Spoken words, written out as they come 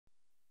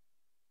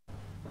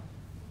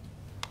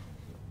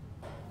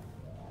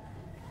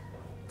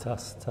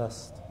Test,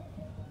 test.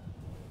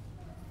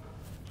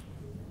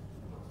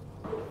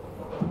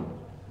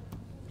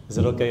 Is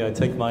it okay I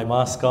take my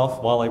mask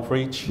off while I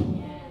preach?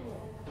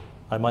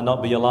 I might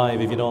not be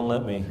alive if you don't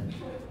let me.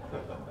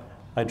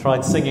 I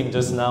tried singing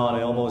just now and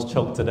I almost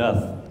choked to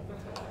death.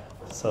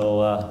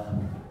 So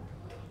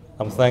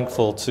I'm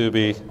thankful to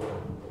be...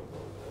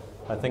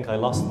 I think I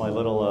lost my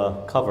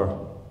little cover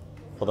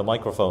for the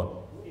microphone.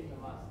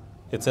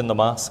 It's in the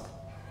mask.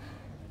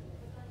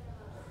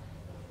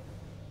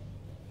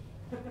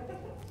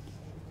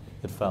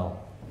 It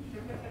fell.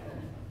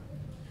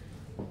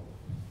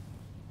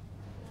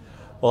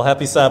 Well,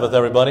 happy Sabbath,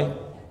 everybody.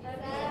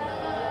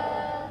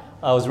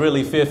 I was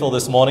really fearful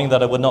this morning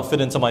that I would not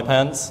fit into my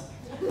pants.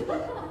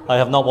 I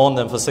have not worn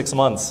them for 6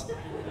 months.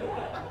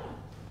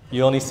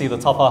 You only see the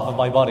top half of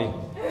my body.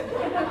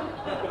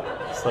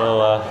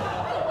 So,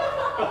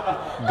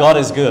 God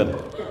is good.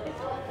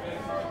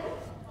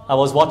 I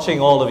was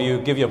watching all of you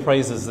give your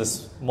praises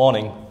this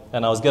morning,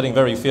 and I was getting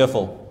very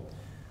fearful.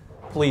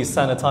 Please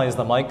sanitize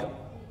the mic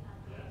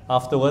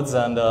afterwards,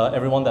 and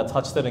everyone that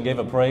touched it and gave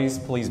a praise,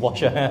 please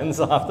wash your hands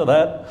after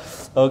that.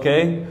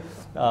 Okay?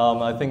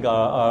 I think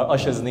our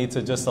ushers need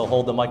to just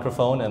hold the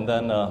microphone, and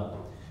then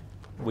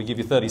we give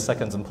you 30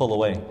 seconds and pull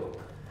away.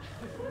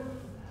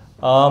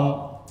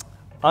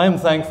 I am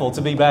thankful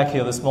to be back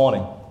here this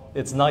morning.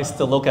 It's nice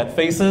to look at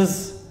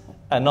faces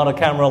and not a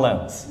camera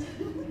lens.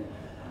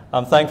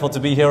 I'm thankful to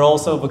be here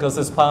also because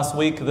this past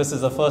week, this is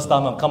the first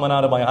time I'm coming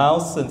out of my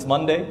house since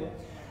Monday.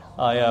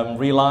 I'm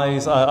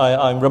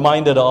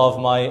reminded of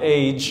my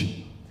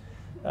age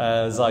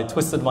as I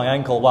twisted my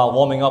ankle while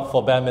warming up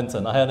for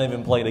badminton. I hadn't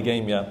even played a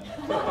game yet.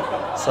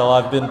 So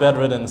I've been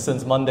bedridden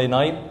since Monday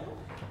night.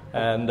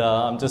 And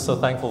I'm just so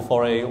thankful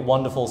for a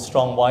wonderful,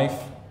 strong wife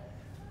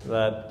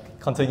that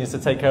continues to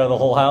take care of the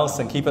whole house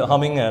and keep it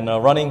humming and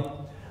running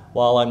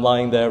while I'm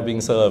lying there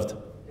being served.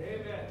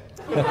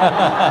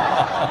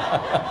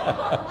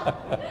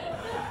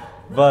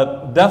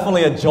 But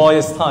definitely a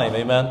joyous time,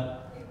 amen.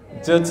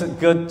 Just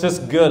good.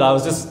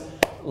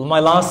 My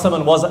last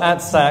sermon was at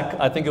SAC.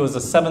 I think it was the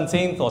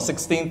 17th or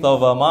 16th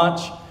of March,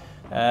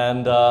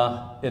 and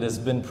it has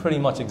been pretty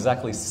much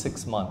exactly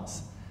 6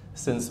 months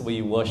since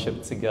we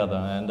worshiped together.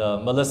 And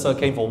Melissa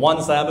came for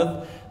one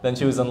Sabbath, then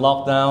she was in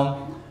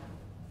lockdown.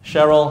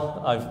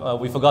 Cheryl,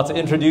 we forgot to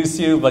introduce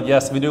you, but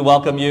yes, we do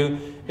welcome you.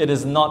 It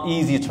is not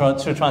easy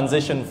to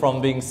transition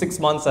from being 6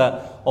 months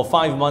or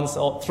 5 months,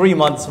 or 3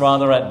 months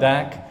rather at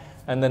DAC,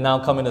 and then now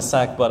coming to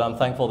SAC, but I'm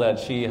thankful that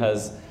she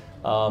has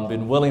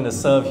been willing to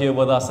serve here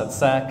with us at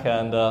SAC,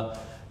 and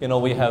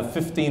we have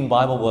 15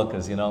 Bible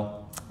workers,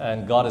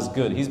 and God is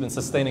good. He's been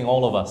sustaining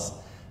all of us,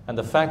 and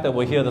the fact that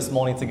we're here this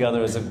morning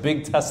together is a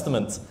big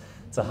testament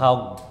to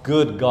how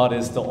good God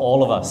is to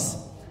all of us.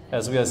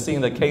 As we are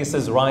seeing the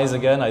cases rise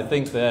again, I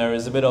think there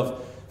is a bit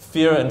of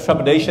fear and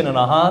trepidation in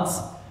our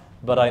hearts,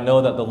 but I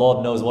know that the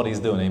Lord knows what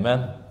He's doing, amen?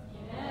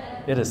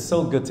 Amen. It is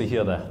so good to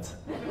hear that.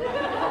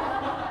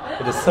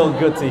 It is so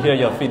good to hear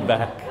your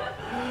feedback.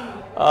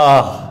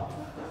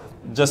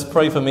 Just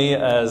pray for me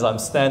as I'm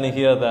standing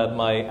here that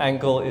my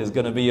ankle is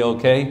going to be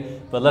okay.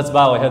 But let's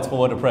bow our heads for a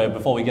word of prayer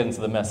before we get into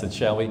the message,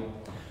 shall we?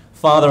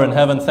 Father in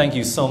heaven, thank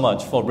you so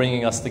much for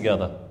bringing us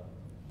together.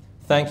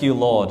 Thank you,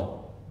 Lord,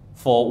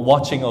 for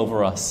watching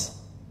over us.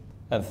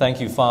 And thank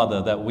you,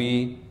 Father, that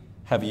we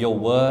have your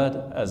word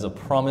as a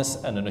promise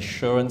and an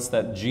assurance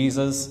that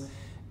Jesus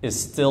is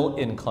still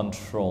in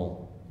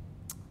control.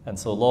 And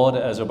so, Lord,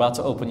 as we're about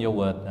to open your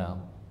word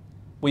now,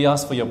 we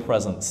ask for your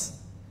presence.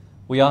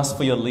 We ask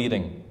for your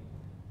leading.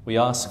 We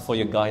ask for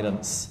your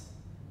guidance.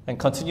 And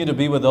continue to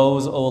be with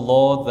those, O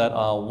Lord, that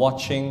are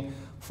watching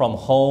from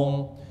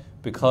home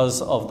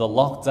because of the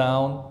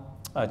lockdown.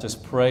 I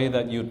just pray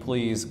that you'd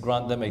please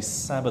grant them a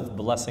Sabbath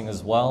blessing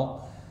as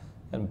well.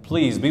 And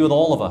please be with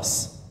all of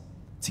us.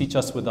 Teach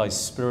us with thy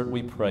Spirit,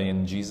 we pray,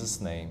 in Jesus'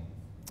 name.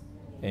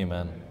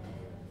 Amen.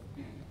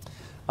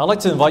 I'd like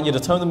to invite you to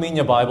turn with me in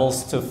your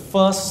Bibles to 2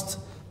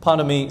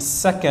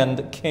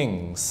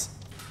 Kings.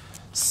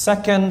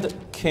 2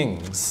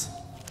 Kings.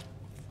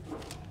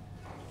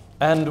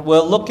 And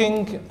we're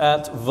looking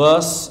at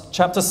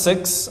chapter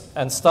 6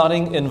 and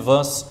starting in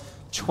verse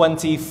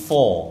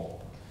 24.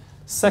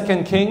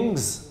 2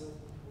 Kings,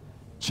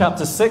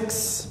 chapter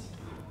 6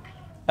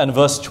 and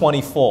verse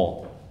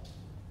 24.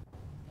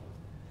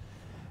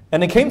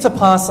 And it came to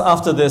pass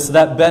after this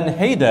that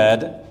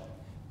Ben-Hadad,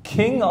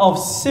 king of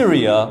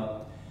Syria,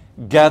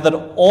 gathered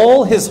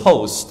all his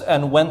host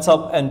and went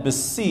up and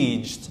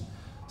besieged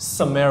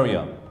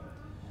Samaria.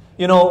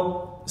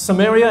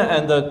 Samaria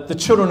and the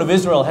children of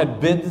Israel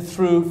had been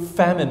through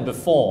famine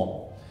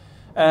before.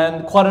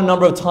 And quite a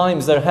number of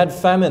times there had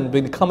famine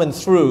been coming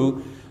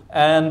through.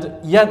 And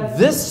yet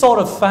this sort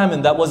of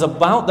famine that we're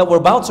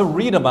about to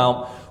read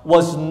about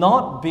was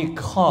not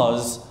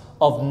because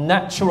of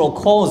natural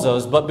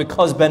causes, but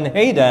because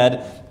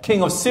Ben-Hadad,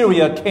 king of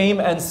Syria, came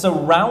and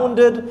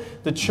surrounded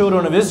the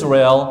children of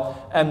Israel,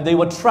 and they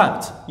were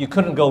trapped. You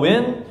couldn't go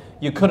in,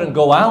 you couldn't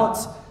go out,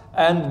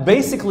 and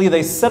basically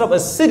they set up a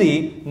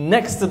city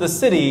next to the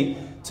city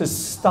to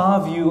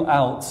starve you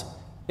out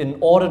in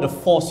order to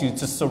force you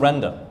to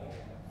surrender.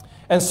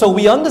 And so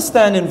we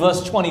understand in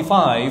verse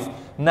 25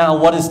 now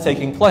what is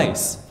taking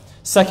place.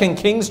 2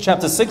 Kings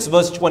chapter 6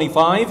 verse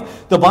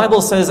 25, the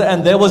Bible says,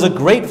 "And there was a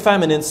great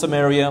famine in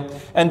Samaria,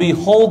 and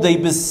behold, they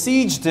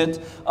besieged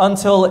it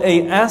until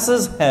a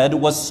ass's head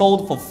was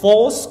sold for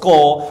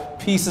 80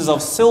 pieces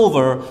of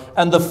silver,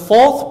 and the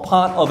 4th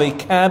part of a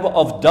cab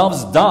of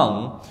dove's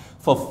dung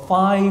for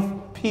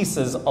 5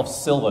 pieces of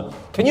silver."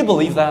 Can you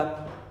believe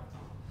that?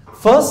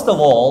 First of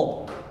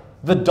all,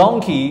 the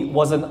donkey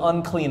was an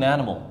unclean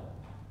animal.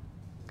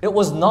 It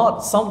was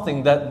not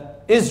something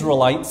that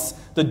Israelites,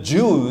 the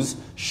Jews,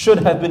 should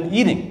have been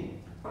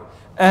eating.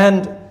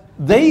 And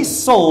they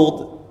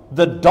sold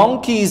the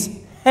donkey's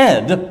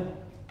head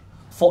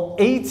for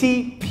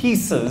 80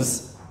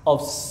 pieces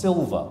of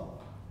silver.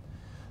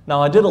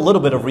 Now, I did a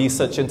little bit of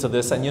research into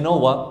this, and you know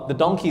what? The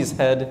donkey's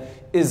head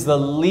is the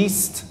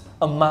least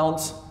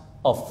amount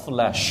of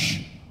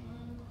flesh.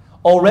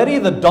 Already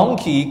the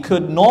donkey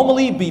could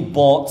normally be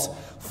bought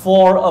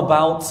for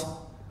about,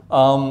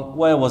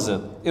 where was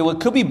it? It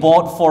could be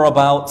bought for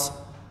about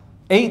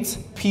 8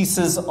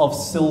 pieces of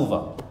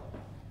silver.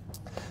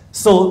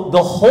 So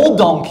the whole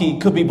donkey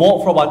could be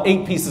bought for about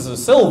 8 pieces of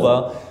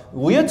silver.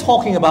 We're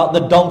talking about the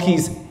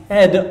donkey's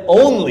head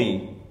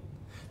only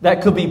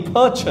that could be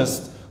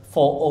purchased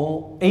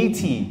for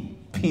 80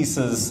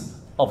 pieces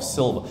of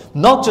silver.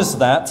 Not just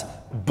that,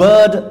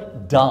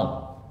 bird dung.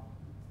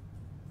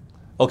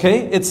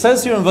 Okay, it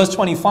says here in verse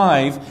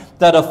 25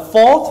 that a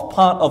 4th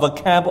part of a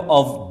cab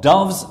of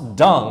dove's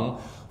dung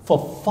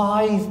for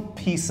 5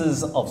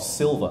 pieces of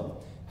silver.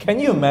 Can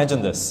you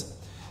imagine this?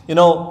 You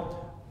know,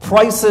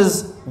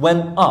 prices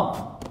went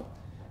up,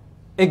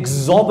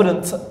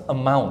 exorbitant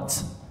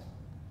amount.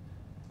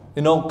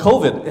 You know,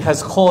 COVID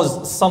has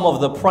caused some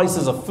of the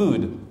prices of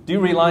food, do you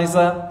realize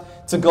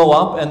that? To go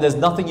up, and there's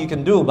nothing you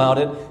can do about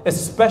it,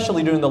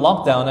 especially during the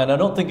lockdown, and I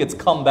don't think it's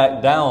come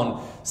back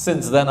down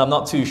since then. I'm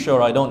not too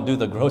sure. I don't do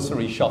the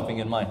grocery shopping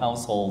in my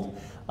household.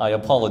 I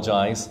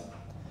apologize.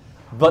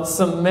 But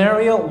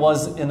Samaria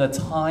was in a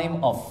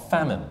time of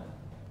famine.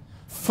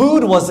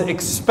 Food was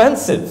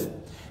expensive,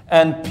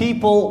 and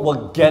people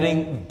were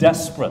getting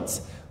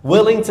desperate,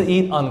 willing to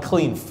eat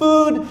unclean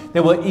food. They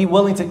were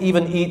willing to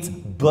even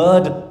eat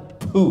bird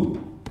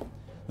poo.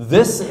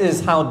 This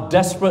is how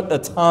desperate a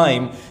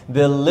time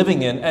they're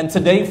living in. And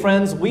today,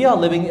 friends, we are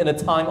living in a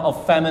time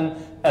of famine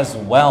as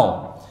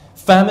well.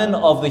 Famine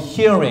of the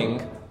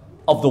hearing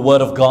of the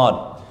Word of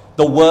God,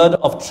 the Word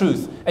of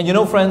truth. And you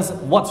know, friends,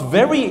 what's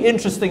very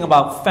interesting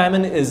about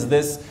famine is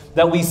this,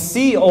 that we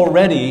see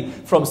already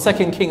from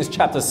 2 Kings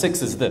chapter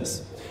 6 is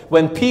this.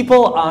 When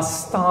people are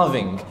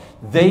starving,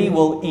 they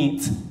will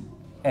eat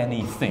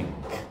anything.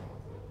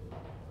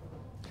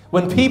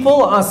 When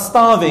people are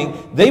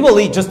starving, they will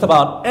eat just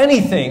about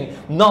anything,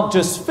 not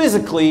just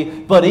physically,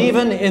 but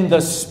even in the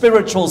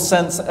spiritual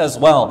sense as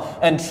well.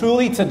 And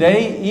truly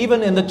today,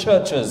 even in the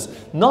churches,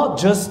 not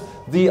just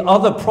the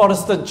other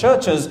Protestant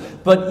churches,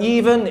 but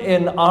even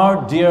in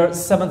our dear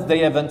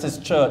Seventh-day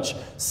Adventist church,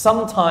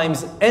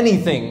 sometimes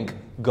anything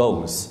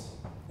goes,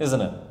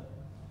 isn't it?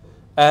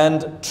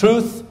 And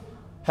truth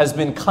has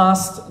been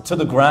cast to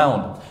the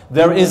ground.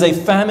 There is a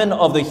famine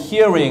of the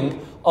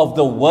hearing of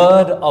the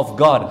Word of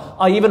God.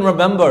 I even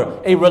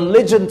remember a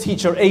religion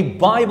teacher, a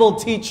Bible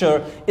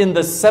teacher in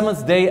the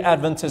Seventh-day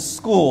Adventist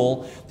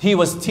school. He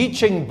was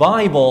teaching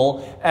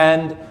Bible,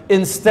 and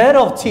instead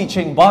of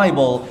teaching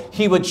Bible,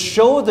 he would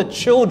show the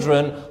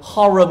children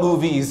horror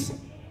movies.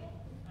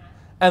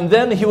 And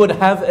then he would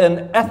have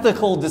an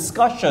ethical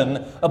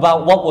discussion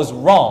about what was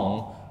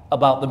wrong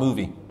about the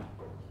movie.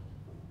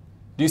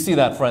 Do you see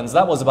that, friends?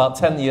 That was about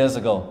 10 years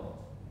ago.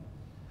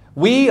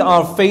 We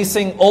are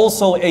facing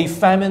also a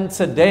famine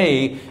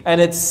today,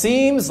 and it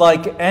seems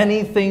like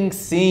anything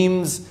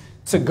seems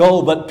to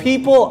go, but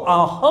people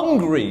are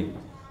hungry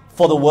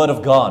for the Word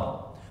of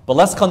God. But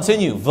let's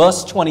continue.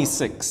 Verse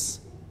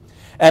 26.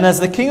 "And as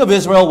the king of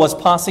Israel was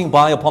passing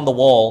by upon the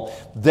wall,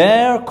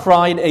 there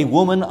cried a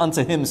woman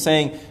unto him,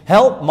 saying,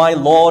 Help, my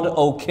lord,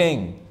 O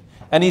king.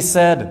 And he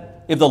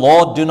said, If the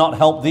Lord do not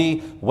help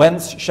thee,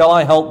 whence shall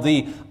I help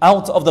thee?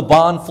 Out of the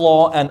barn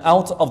floor and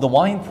out of the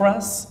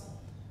winepress?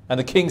 And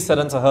the king said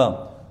unto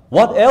her,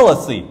 What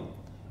aileth thee?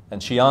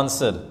 And she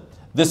answered,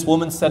 This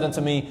woman said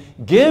unto me,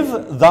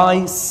 Give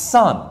thy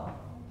son,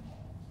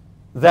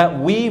 that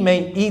we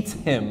may eat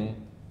him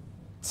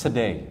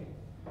today,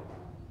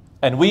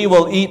 and we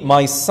will eat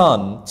my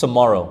son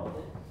tomorrow.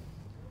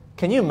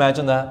 Can you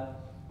imagine that?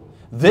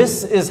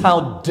 This is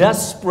how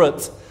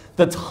desperate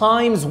the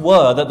times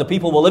were that the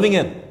people were living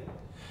in.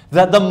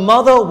 That the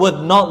mother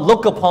would not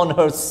look upon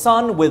her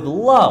son with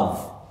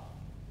love,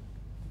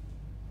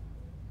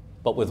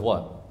 but with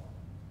what?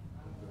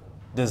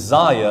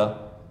 Desire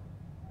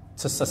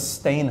to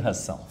sustain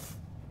herself.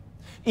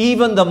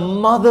 Even the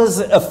mother's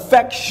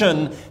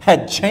affection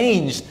had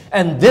changed,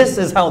 and this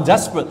is how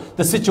desperate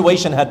the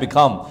situation had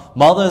become.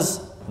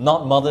 Mothers,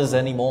 not mothers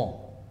anymore.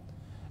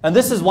 And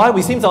this is why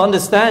we seem to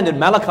understand in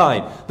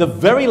Malachi, the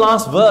very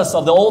last verse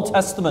of the Old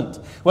Testament,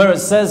 where it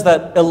says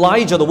that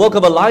Elijah, the work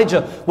of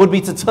Elijah, would be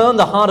to turn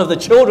the heart of the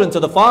children to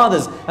the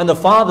fathers and the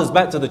fathers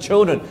back to the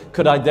children.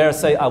 Could I dare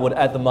say I would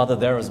add the mother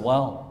there as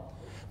well?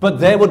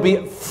 But there would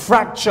be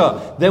fracture,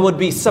 there would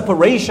be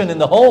separation in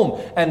the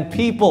home, and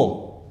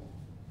people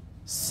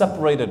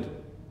separated,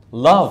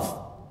 love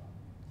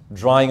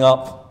drying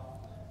up.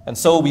 And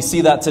so we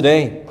see that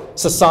today.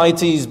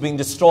 Society is being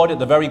destroyed at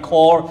the very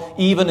core,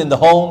 even in the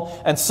home.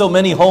 And so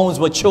many homes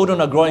where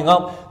children are growing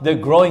up, they're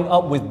growing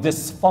up with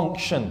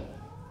dysfunction.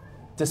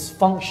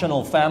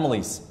 Dysfunctional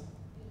families.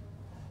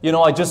 You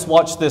know, I just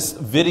watched this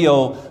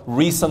video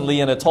recently,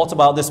 and it talked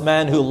about this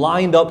man who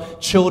lined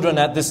up children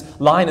at this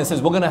line and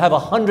says, we're going to have a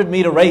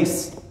 100-meter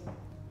race.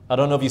 I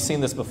don't know if you've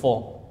seen this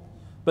before.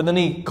 But then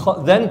he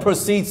then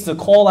proceeds to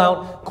call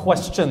out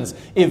questions.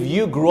 If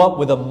you grew up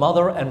with a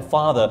mother and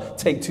father,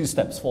 take 2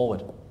 steps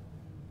forward.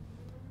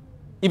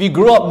 If you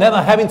grew up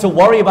never having to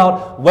worry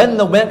about when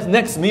the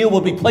next meal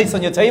will be placed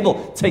on your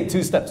table, take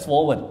 2 steps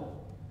forward.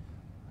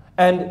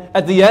 And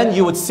at the end,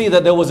 you would see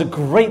that there was a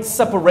great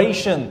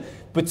separation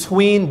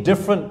between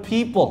different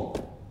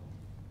people.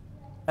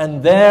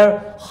 And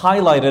there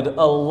highlighted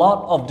a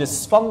lot of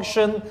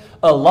dysfunction,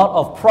 a lot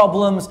of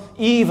problems,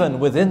 even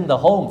within the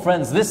home.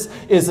 Friends, this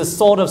is the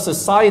sort of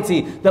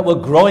society that we're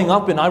growing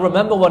up in. I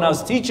remember when I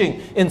was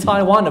teaching in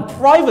Taiwan, a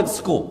private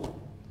school.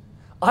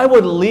 I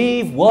would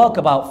leave work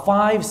about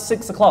 5,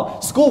 6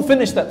 o'clock. School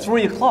finished at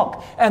 3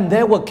 o'clock, and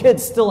there were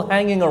kids still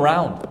hanging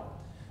around.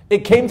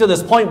 It came to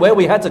this point where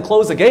we had to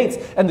close the gates,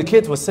 and the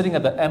kids were sitting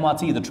at the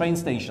MRT, the train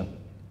station.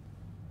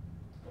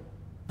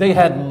 They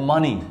had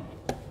money.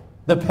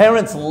 The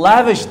parents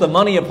lavished the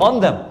money upon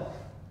them,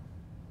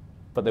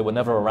 but they were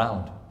never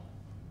around.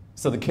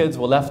 So the kids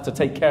were left to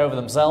take care of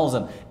themselves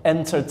and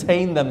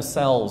entertain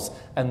themselves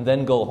and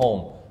then go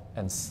home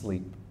and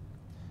sleep.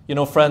 You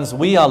know, friends,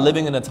 we are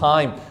living in a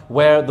time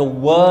where the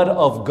Word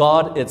of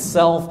God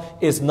itself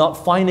is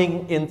not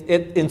finding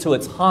it into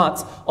its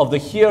hearts of the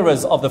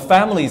hearers, of the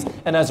families,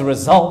 and as a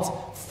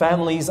result,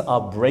 families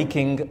are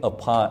breaking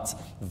apart.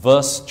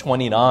 Verse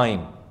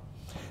 29.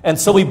 And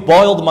so he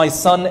boiled my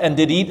son and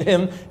did eat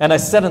him. And I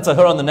said unto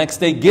her on the next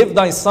day, give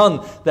thy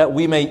son that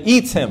we may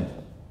eat him.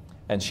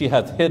 And she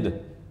hath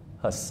hid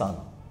her son.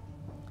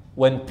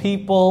 When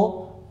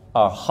people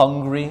are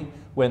hungry,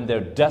 when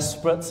they're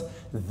desperate,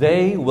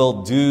 they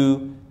will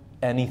do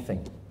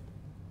anything.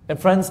 And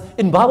friends,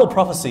 in Bible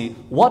prophecy,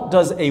 what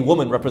does a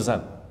woman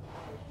represent?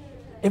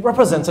 It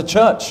represents a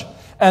church.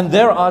 And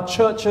there are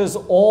churches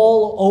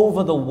all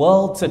over the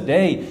world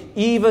today,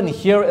 even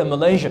here in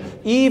Malaysia,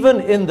 even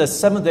in the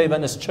Seventh-day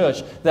Adventist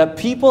Church, that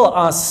people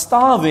are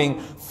starving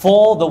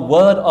for the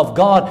Word of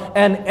God,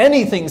 and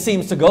anything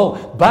seems to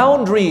go.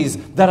 Boundaries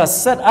that are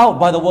set out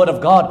by the Word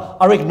of God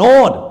are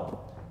ignored.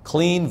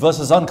 Clean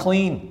versus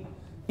unclean,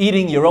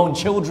 eating your own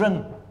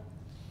children.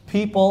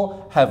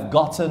 People have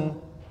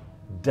gotten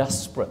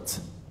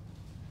desperate.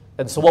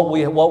 And so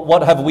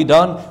what have we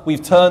done?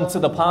 We've turned to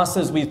the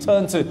pastors, we've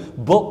turned to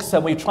books,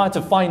 and we've tried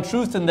to find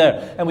truth in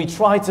there. And we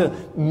try to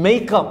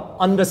make up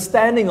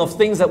understanding of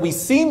things that we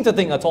seem to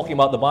think are talking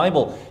about the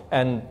Bible.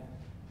 And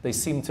they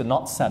seem to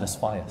not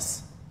satisfy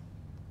us.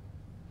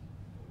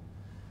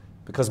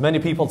 Because many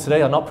people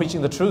today are not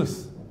preaching the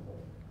truth.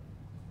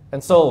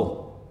 And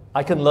so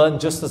I can learn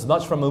just as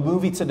much from a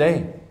movie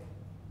today.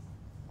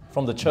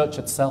 From the church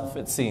itself,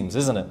 it seems,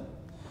 isn't it?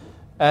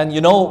 And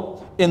you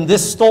know, in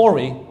this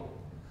story,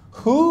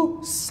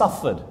 who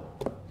suffered?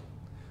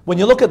 When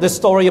you look at this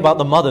story about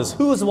the mothers,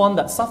 who was the one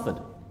that suffered?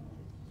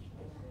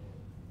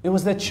 It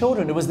was their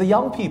children, it was the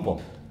young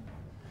people.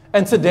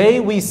 And today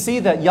we see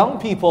that young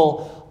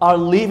people are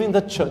leaving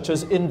the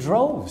churches in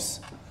droves.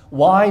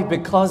 Why?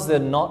 Because they're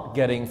not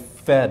getting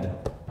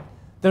fed.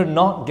 They're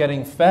not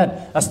getting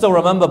fed. I still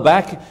remember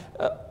back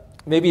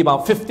maybe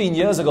about 15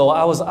 years ago,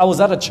 I was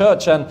at a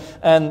church,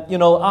 and you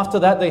know, after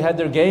that they had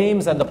their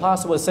games, and the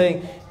pastor was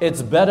saying,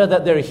 it's better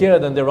that they're here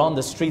than they're on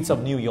the streets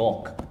of New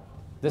York.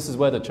 This is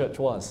where the church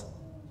was.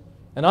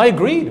 And I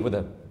agreed with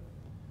him.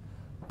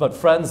 But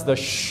friends, the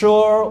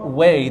sure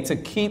way to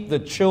keep the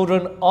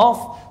children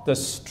off the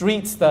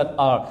streets that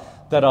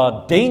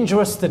are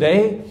dangerous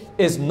today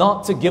is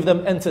not to give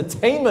them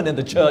entertainment in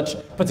the church,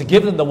 but to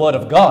give them the Word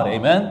of God.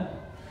 Amen?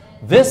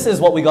 This is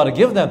what we got to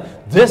give them.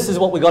 This is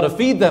what we got to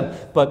feed them.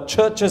 But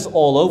churches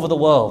all over the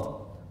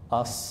world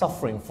are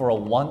suffering for a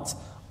want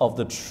of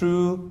the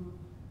true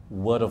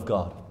Word of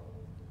God.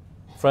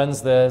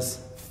 Friends, there's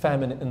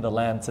famine in the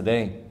land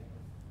today.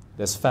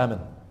 There's famine.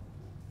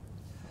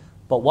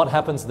 But what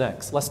happens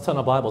next? Let's turn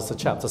our Bibles to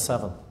chapter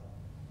 7.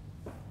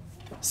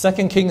 2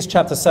 Kings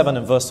chapter 7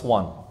 and verse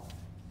 1.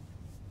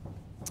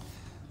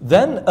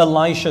 Then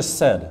Elisha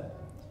said,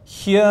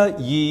 hear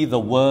ye the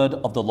word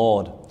of the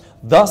Lord.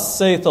 Thus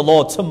saith the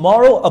Lord,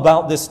 tomorrow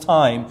about this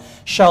time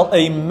shall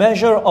a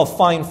measure of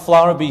fine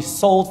flour be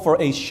sold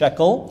for a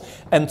shekel,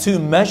 and 2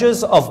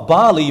 measures of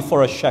barley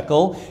for a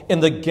shekel in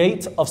the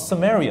gate of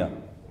Samaria.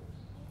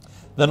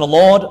 Then the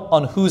Lord,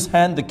 on whose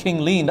hand the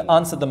king leaned,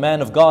 answered the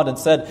man of God and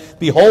said,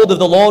 Behold, if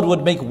the Lord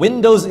would make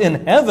windows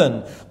in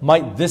heaven,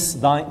 might this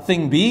thy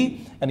thing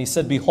be? And he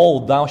said,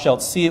 Behold, thou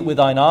shalt see it with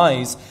thine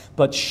eyes,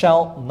 but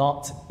shalt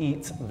not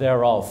eat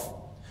thereof.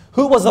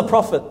 Who was the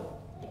prophet?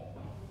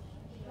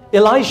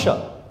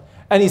 Elisha.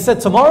 And he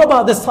said, tomorrow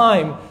about this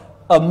time,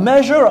 a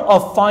measure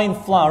of fine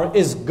flour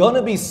is going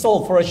to be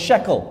sold for a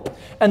shekel.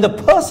 And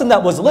the person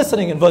that was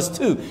listening in verse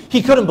 2,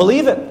 he couldn't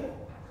believe it.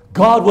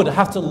 God would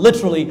have to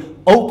literally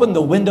open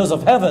the windows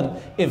of heaven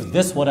if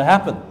this would have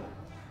happened.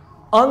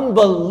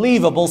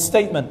 Unbelievable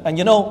statement. And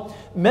you know,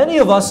 many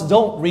of us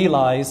don't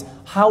realize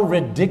how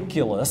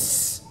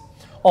ridiculous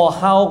or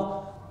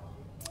how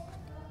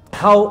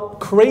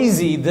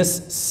crazy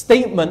this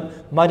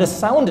statement might have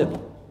sounded.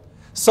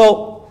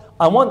 So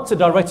I want to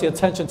direct your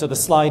attention to the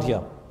slide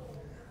here.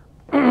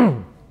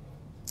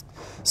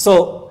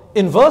 So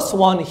in verse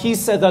 1, he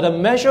said that a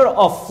measure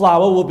of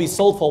flour will be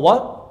sold for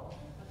what?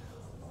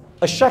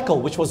 A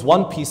shekel, which was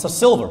one piece of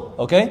silver,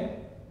 okay?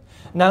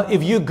 Now,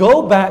 if you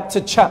go back to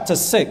chapter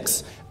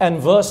 6 and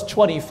verse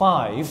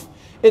 25,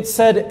 it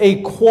said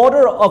a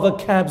quarter of a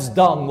calf's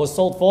dung was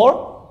sold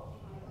for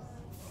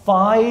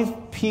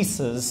 5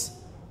 pieces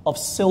of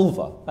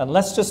silver. And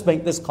let's just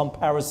make this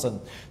comparison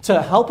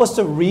to help us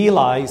to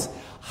realize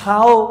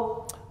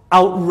how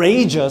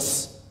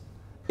outrageous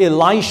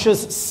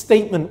Elisha's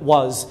statement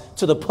was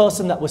to the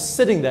person that was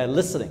sitting there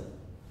listening.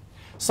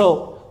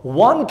 So,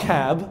 one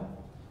cab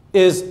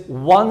is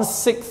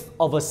 1/6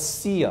 of a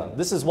seah.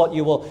 This is what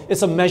you will,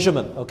 it's a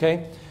measurement,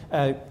 okay?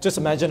 Just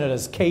imagine it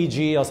as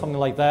kg or something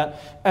like that.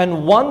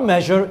 And one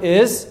measure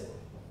is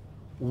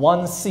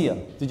 1 seah.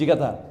 Did you get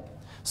that?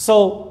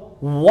 So,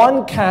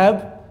 one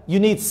cab, you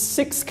need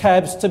 6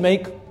 cabs to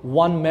make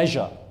one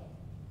measure.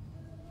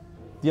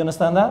 Do you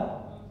understand that?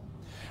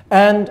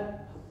 And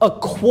a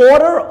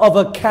quarter of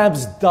a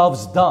cab's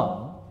dove's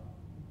dung,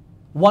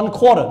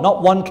 1/4,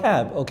 not one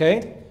cab,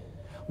 okay,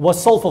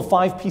 was sold for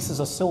 5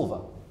 pieces of silver.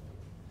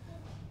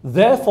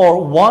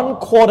 Therefore,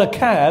 1/4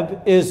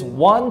 cab is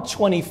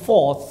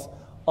 1/24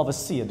 of a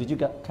seah. Did you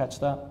catch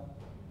that?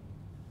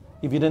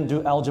 If you didn't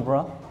do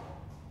algebra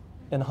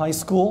in high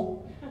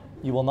school,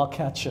 you will not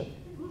catch it.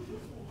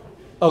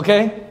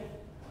 Okay?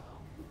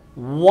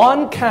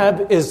 1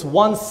 cab is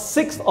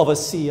 1/6 of a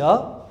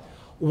seah.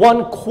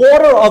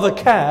 1/4 of a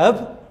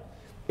cab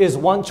is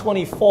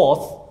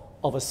 1/24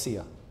 of a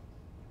seah.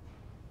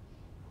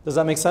 Does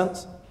that make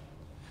sense?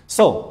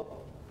 So,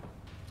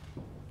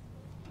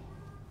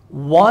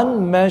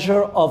 1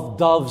 measure of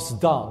dove's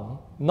dung,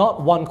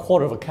 not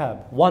 1/4 of a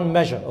cab, 1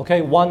 measure,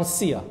 okay, 1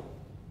 seah.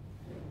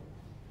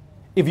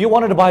 If you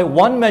wanted to buy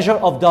 1 measure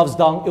of dove's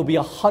dung, it would be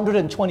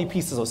 120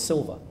 pieces of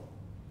silver.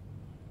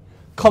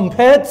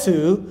 Compared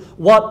to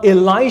what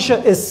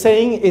Elisha is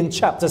saying in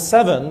chapter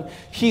 7,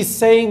 he's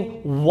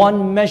saying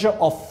 1 measure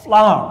of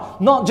flour,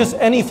 not just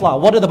any flour.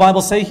 What did the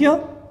Bible say here?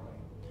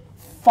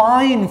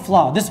 Fine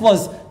flour. This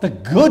was the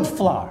good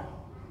flour.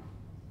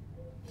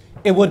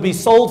 It would be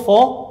sold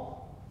for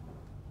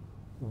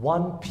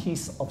 1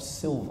 piece of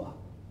silver.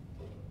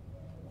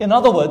 In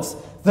other words,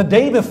 the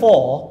day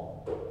before,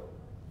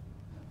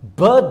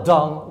 bird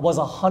dung was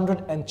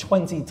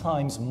 120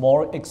 times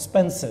more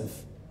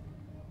expensive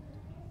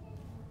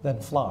than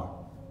flour.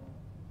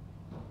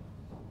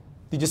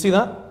 Did you see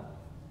that?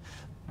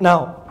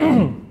 Now,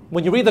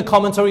 when you read the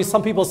commentary,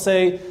 some people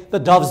say the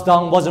dove's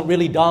dung wasn't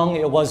really dung,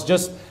 it was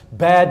just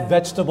bad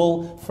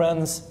vegetable.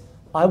 Friends,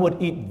 I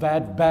would eat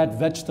bad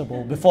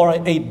vegetable before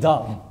I ate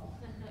dung.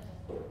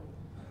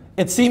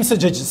 It seems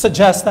to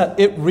suggest that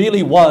it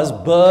really was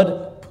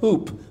bird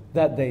poop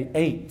that they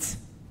ate.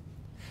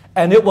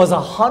 And it was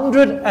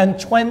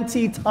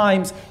 120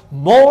 times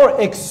more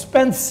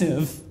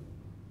expensive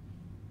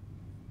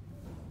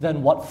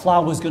than what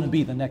flour was going to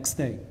be the next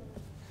day.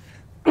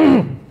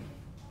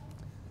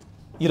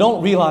 You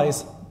don't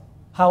realize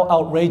how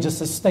outrageous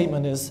this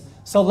statement is,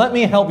 so let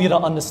me help you to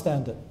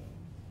understand it.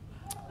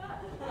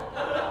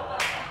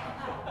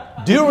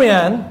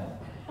 Durian,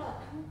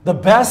 the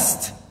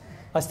best,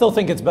 I still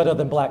think it's better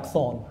than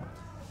blackthorn.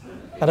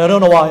 And I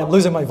don't know why, I'm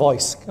losing my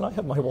voice. Can I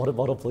have my water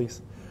bottle,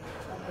 please?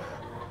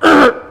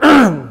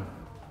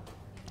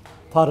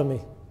 Pardon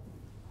me.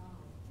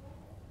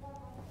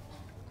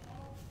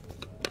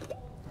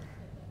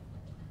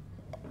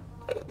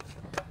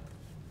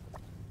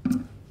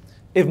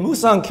 If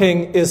Musang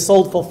King is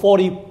sold for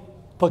 40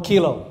 per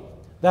kilo,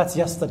 that's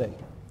yesterday.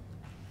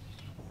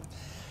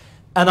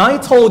 And I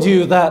told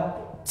you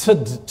that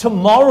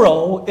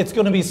tomorrow it's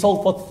going to be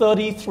sold for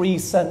 33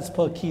 cents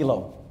per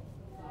kilo.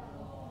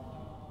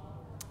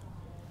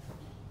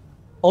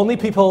 Only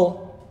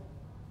people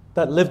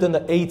that lived in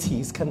the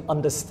 80s can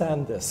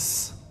understand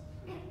this.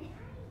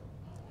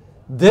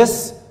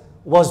 This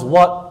was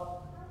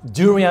what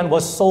durian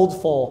was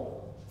sold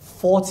for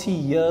 40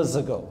 years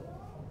ago.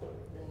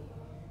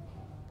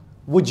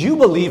 Would you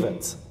believe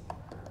it?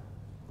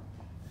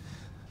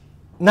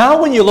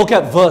 Now when you look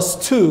at verse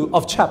 2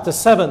 of chapter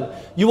 7,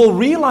 you will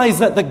realize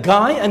that the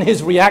guy and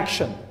his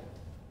reaction,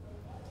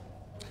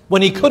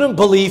 when he couldn't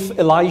believe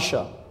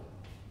Elisha,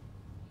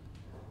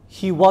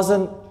 he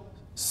wasn't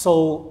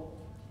so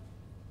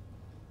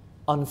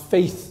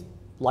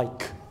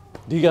unfaith-like.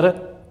 Do you get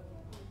it?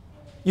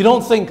 You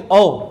don't think,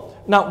 oh,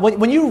 now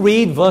when you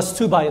read verse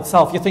 2 by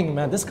itself, you're thinking,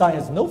 man, this guy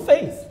has no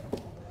faith.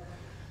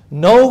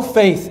 No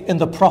faith in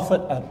the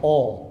prophet at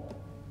all.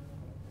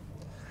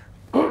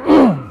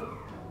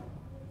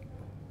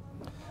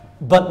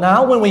 But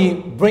now when we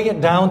bring it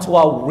down to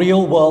our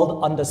real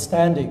world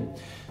understanding,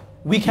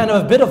 we can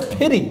have a bit of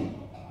pity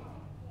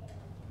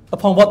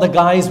upon what the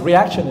guy's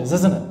reaction is,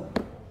 isn't it?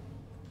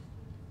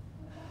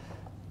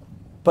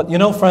 But you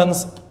know,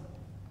 friends,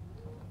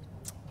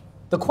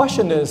 the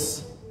question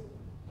is,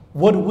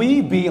 would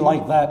we be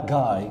like that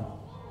guy,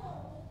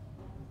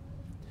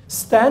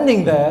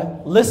 standing there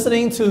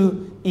listening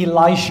to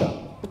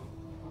Elisha?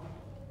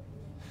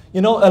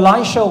 You know,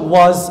 Elisha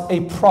was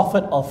a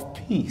prophet of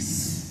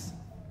peace.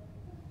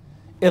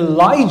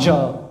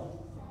 Elijah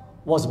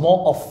was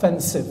more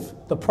offensive,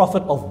 the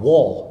prophet of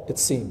war, it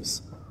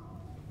seems.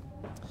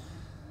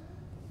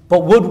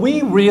 But would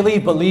we really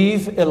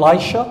believe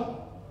Elisha?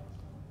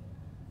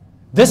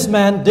 This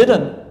man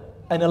didn't.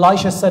 And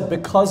Elisha said,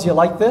 because you're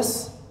like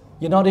this,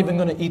 you're not even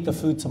going to eat the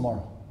food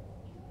tomorrow.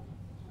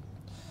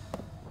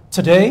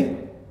 Today,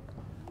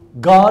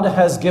 God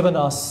has given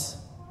us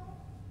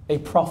a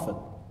prophet,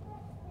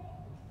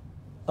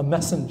 a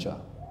messenger.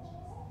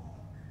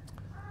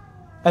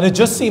 And it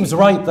just seems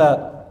right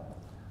that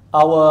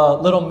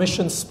our little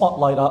mission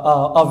spotlight,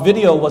 our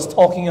video was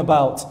talking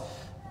about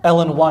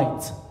Ellen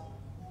White.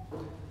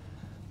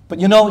 But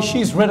you know,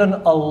 she's written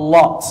a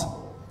lot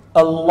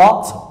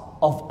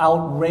of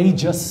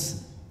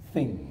outrageous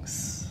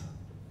things.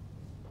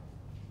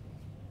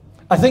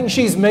 I think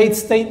she's made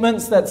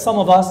statements that some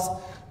of us,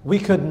 we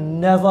could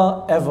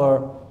never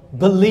ever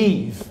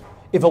believe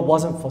if it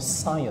wasn't for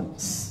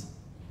science.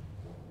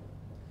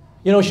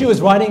 You know, she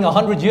was writing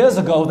 100 years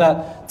ago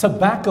that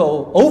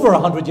tobacco, over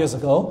 100 years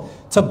ago,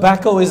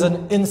 tobacco is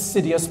an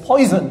insidious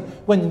poison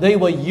when they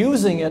were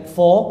using it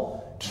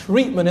for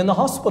treatment in the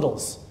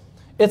hospitals.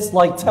 It's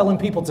like telling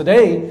people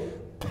today,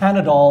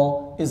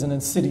 Panadol is an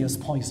insidious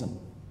poison.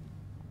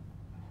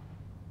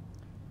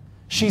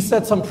 She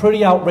said some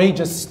pretty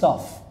outrageous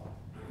stuff.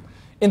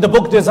 In the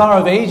book Desire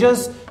of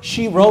Ages,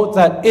 she wrote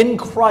that in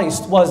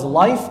Christ was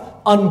life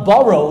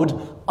unborrowed,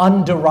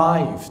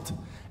 underived.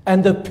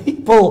 And the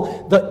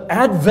people, the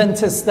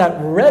Adventists that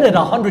read it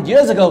 100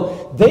 years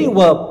ago, they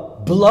were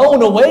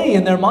blown away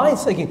in their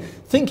minds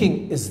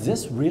thinking, is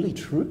this really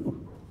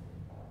true?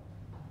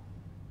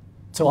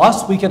 To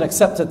us, we can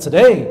accept it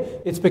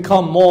today. It's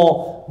become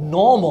more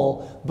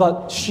normal.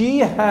 But she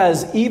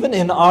has, even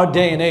in our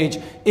day and age,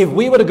 if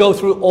we were to go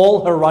through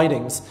all her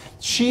writings,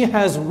 she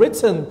has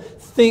written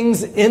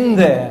things in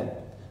there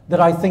that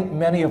I think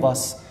many of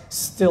us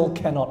still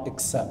cannot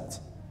accept.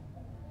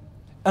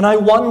 And I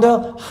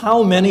wonder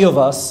how many of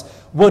us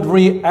would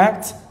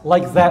react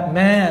like that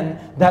man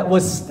that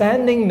was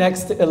standing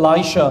next to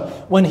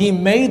Elisha when he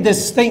made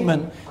this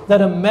statement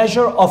that a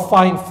measure of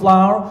fine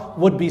flour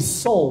would be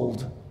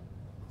sold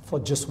for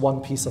just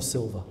one piece of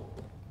silver.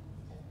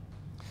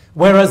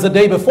 Whereas the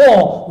day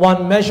before,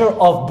 one measure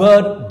of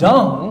bird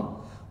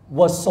dung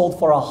was sold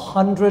for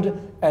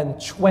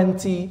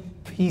 120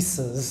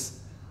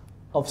 pieces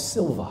of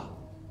silver.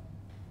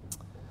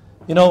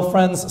 You know,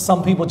 friends,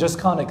 some people just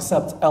can't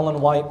accept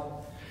Ellen White.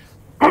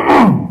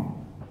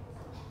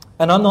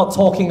 And I'm not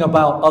talking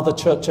about other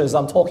churches.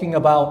 I'm talking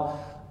about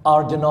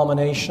our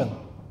denomination.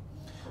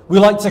 We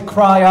like to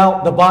cry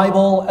out the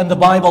Bible and the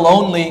Bible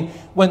only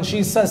when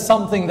she says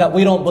something that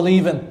we don't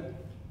believe in.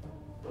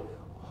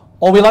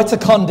 Or we like to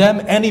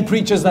condemn any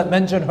preachers that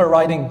mention her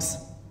writings.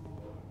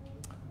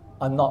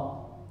 I'm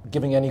not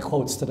giving any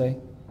quotes today.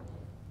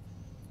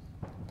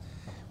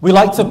 We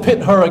like to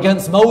pit her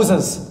against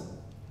Moses,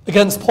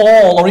 against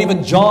Paul, or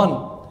even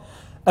John.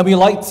 And we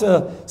like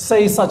to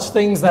say such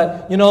things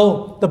that, you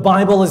know, the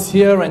Bible is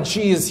here and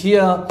she is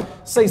here.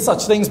 Say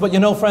such things. But you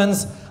know,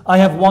 friends, I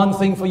have one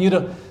thing for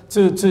you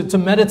to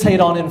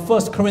meditate on in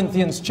 1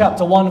 Corinthians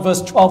chapter 1,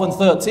 verse 12 and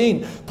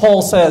 13.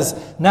 Paul says,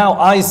 now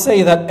I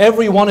say that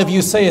every one of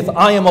you saith,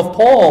 I am of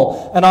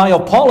Paul, and I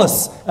of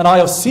Apollos, and I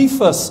of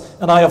Cephas,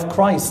 and I of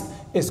Christ.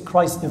 Is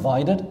Christ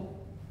divided?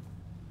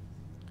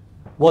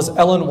 Was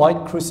Ellen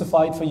White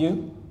crucified for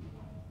you?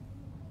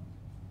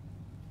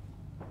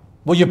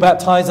 Were you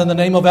baptized in the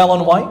name of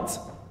Ellen White?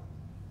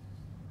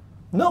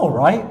 No,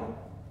 right?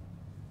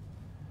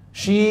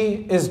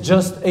 She is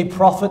just a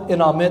prophet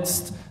in our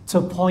midst to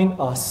point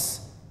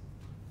us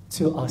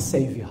to our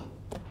Savior.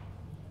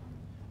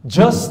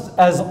 Just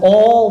as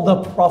all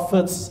the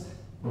prophets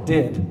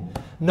did,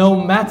 no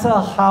matter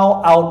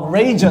how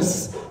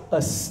outrageous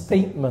a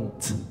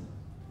statement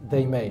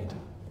they made.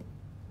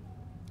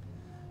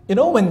 You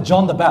know, when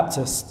John the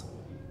Baptist,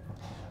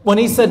 when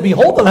he said,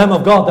 behold the Lamb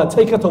of God that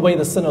taketh away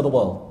the sin of the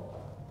world.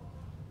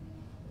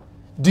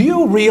 Do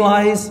you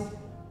realize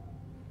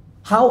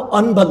how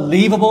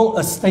unbelievable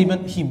a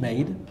statement he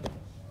made?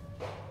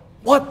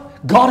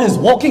 What? God is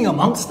walking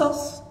amongst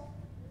us?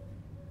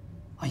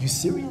 Are you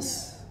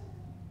serious?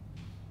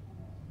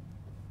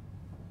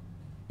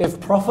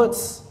 If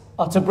prophets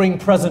are to bring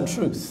present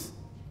truth.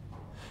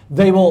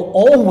 They will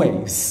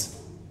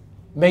always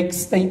make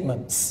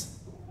statements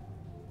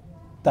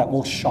that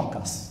will shock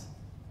us.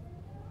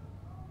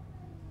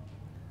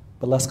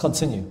 But let's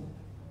continue.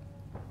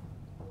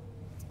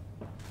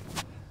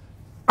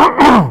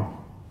 I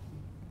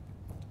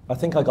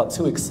think I got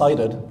too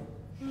excited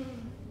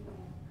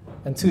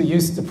and too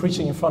used to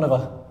preaching in front of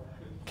a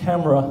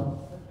camera.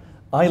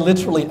 I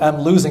literally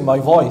am losing my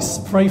voice.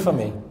 Pray for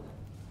me.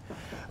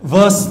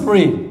 Verse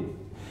 3.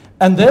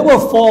 And there were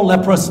 4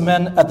 leprous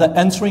men at the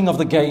entering of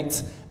the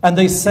gate, and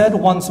they said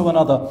one to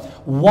another,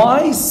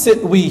 "Why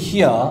sit we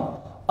here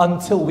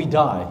until we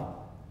die?"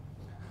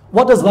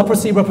 What does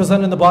leprosy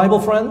represent in the Bible,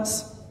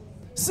 friends?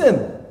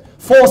 Sin.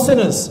 4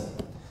 sinners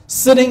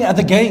sitting at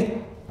the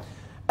gate,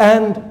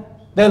 and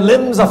their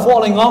limbs are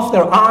falling off,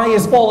 their eye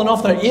is falling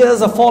off, their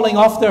ears are falling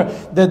off,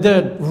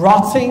 they're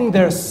rotting,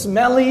 they're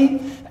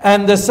smelly.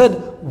 And they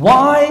said,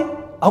 "Why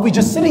are we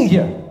just sitting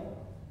here?"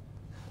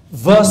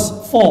 Verse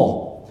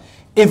 4.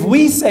 If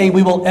we say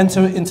we will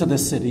enter into the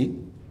city,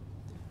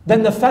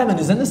 then the famine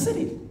is in the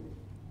city,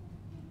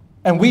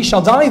 and we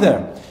shall die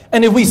there.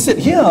 And if we sit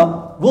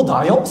here, we'll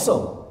die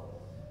also.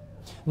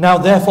 Now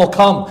therefore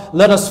come,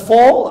 let us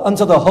fall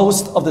unto the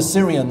host of the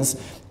Syrians.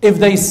 If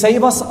they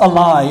save us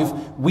alive,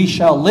 we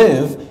shall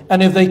live,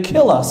 and if they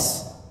kill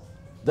us,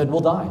 then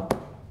we'll die.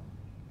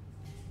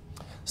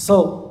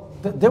 So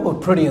they were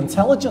pretty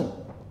intelligent.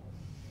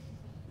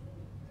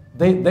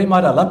 They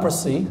might have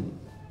leprosy,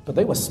 but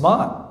they were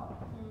smart.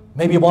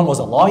 Maybe one was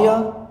a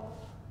lawyer,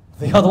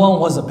 the other one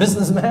was a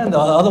businessman, the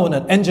other one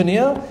an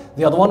engineer,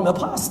 the other one a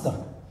pastor.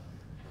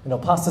 You know,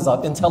 pastors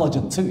are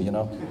intelligent too, you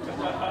know.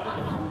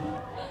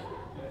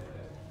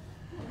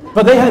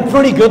 But they had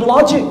pretty good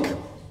logic.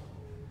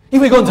 If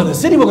we go into the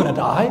city, we're going to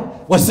die.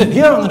 We'll sit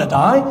here, I'm going to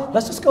die.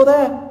 Let's just go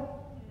there.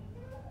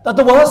 At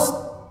the worst,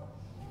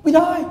 we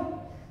die.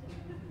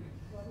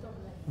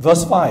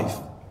 Verse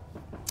 5.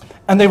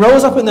 And they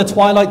rose up in the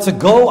twilight to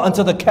go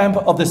unto the camp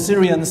of the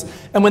Syrians.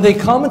 And when they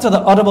come into the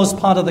uttermost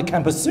part of the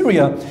camp of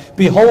Syria,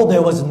 behold,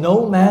 there was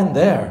no man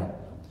there.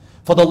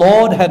 For the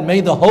Lord had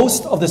made the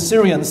host of the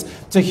Syrians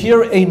to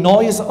hear a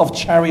noise of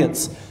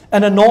chariots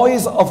and a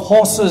noise of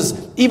horses,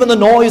 even the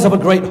noise of a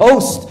great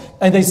host.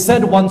 And they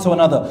said one to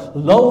another,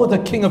 Lo, the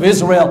king of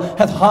Israel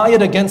hath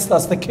hired against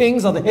us the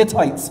kings of the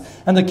Hittites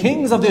and the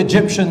kings of the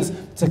Egyptians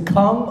to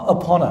come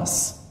upon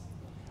us.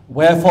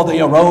 Wherefore they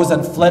arose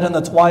and fled in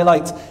the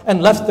twilight, and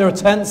left their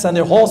tents and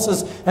their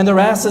horses and their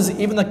asses,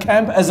 even the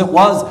camp as it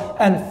was,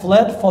 and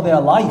fled for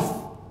their life.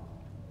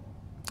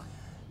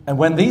 And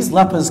when these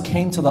lepers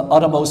came to the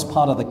uttermost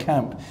part of the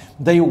camp,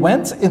 they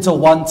went into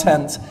one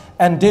tent,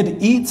 and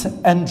did eat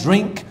and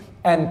drink,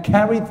 and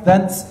carried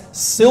thence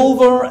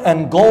silver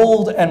and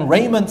gold and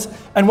raiment,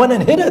 and went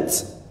and hid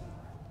it.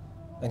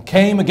 And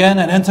came again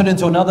and entered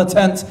into another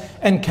tent,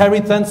 and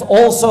carried thence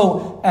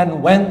also,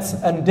 and went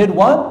and did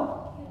what?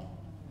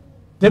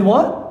 Did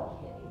what?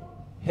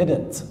 Hid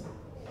it.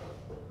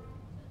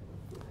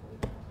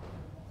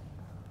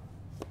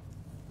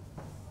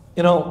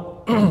 You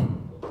know,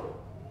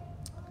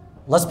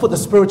 let's put the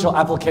spiritual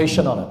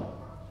application on it.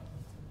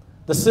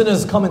 The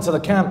sinners come into the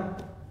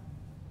camp.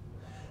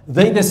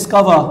 They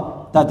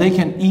discover that they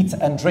can eat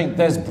and drink.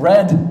 There's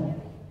bread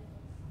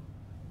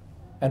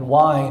and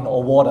wine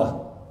or water.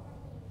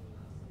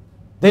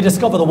 They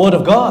discover the Word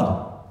of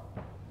God.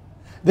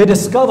 They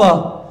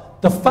discover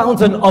the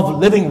fountain of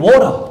living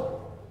water,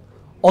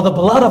 or the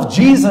blood of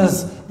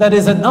Jesus that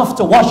is enough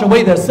to wash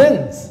away their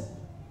sins.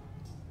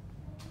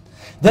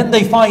 Then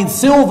they find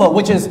silver,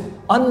 which is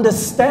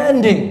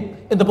understanding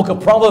in the book of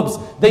Proverbs.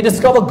 They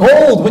discover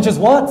gold, which is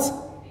what?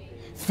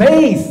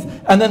 Faith.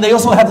 And then they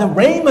also have the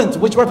raiment,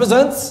 which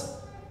represents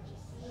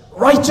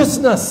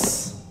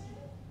righteousness.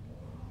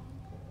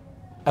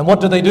 And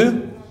what do? They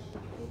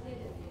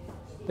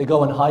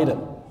go and hide it.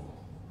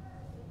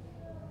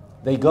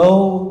 They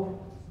go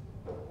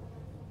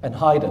and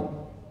hide it.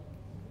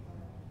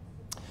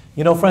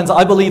 You know, friends,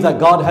 I believe that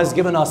God has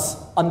given us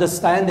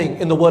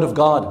understanding in the Word of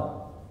God.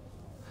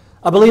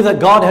 I believe that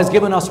God has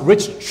given us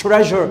rich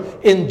treasure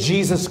in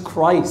Jesus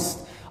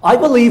Christ. I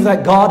believe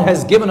that God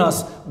has given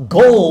us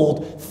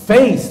gold,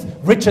 faith,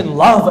 rich in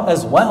love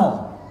as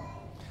well.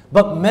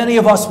 But many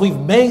of us, we've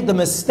made the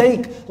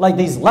mistake like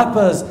these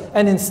lepers,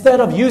 and instead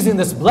of using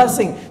this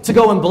blessing to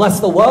go and bless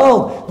the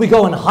world, we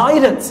go and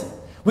hide it.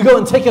 We go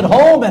and take it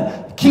home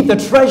and keep the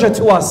treasure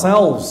to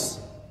ourselves.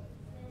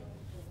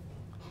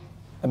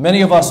 And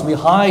many of us, we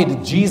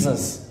hide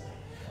Jesus.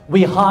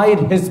 We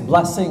hide His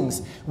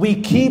blessings.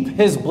 We keep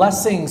His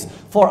blessings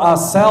for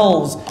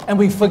ourselves. And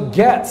we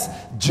forget,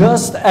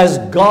 just as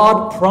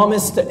God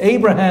promised to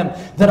Abraham,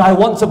 that I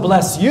want to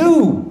bless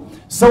you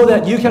so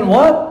that you can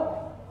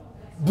what?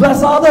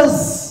 Bless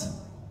others.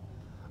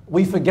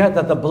 We forget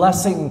that the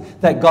blessing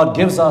that God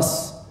gives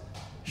us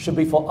should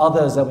be for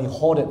others, and we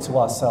hoard it to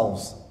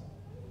ourselves.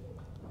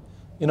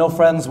 You know,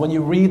 friends, when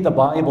you read the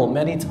Bible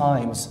many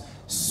times,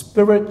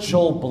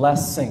 spiritual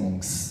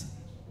blessings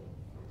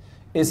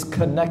is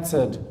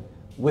connected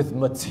with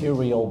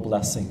material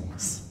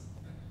blessings.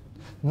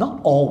 Not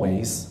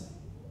always.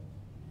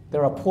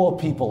 There are poor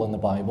people in the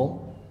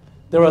Bible.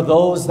 There are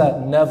those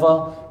that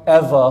never,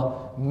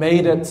 ever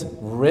made it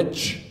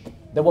rich.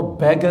 There were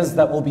beggars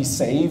that will be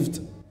saved.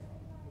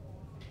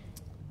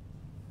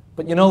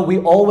 But you know, we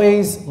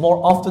always, more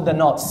often than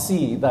not,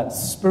 see that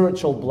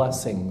spiritual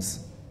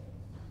blessings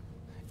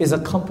is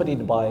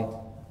accompanied by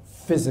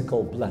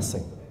physical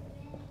blessing.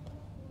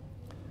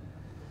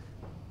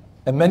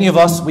 And many of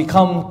us, we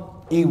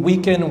come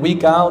week in,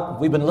 week out.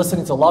 We've been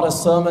listening to a lot of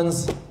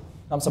sermons.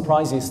 I'm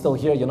surprised you're still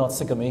here. You're not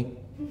sick of me.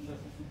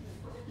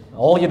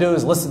 All you do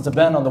is listen to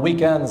Ben on the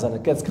weekends, and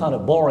it gets kind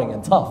of boring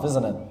and tough,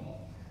 isn't it?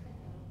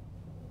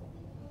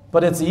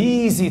 But it's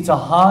easy to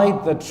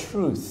hide the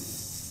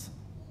truth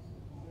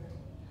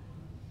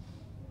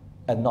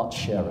and not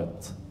share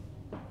it.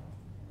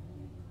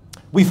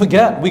 We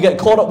forget. We get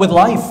caught up with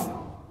life.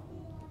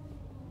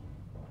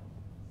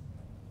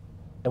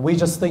 And we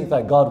just think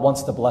that God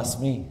wants to bless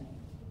me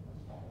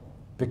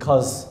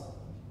because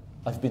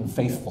I've been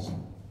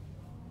faithful.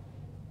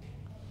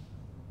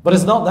 But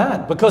it's not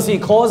that. Because He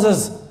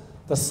causes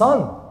the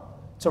sun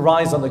to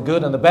rise on the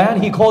good and the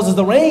bad. He causes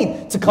the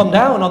rain to come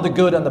down on the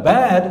good and the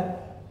bad.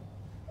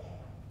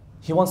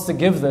 He wants to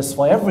give this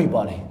for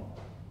everybody,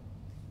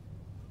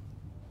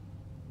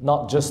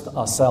 not just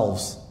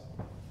ourselves.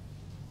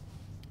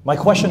 My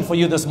question for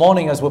you this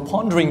morning as we're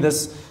pondering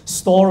this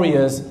story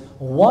is,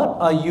 what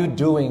are you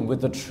doing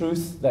with the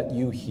truth that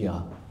you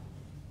hear?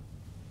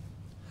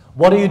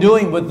 What are you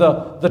doing with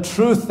the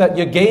truth that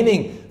you're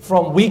gaining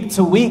from week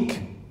to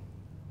week?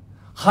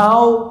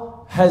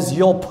 How has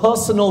your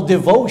personal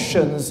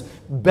devotions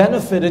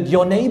benefited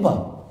your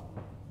neighbor?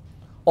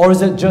 Or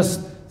is it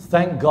just,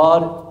 thank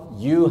God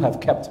you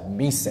have kept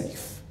me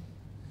safe?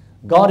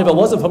 God, if it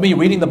wasn't for me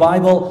reading the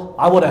Bible,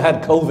 I would have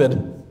had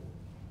COVID.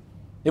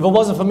 If it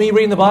wasn't for me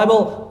reading the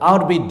Bible, I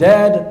would be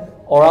dead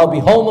or I would be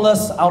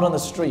homeless out on the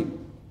street.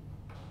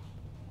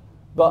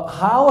 But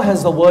how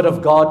has the Word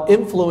of God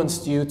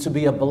influenced you to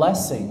be a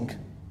blessing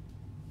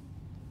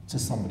to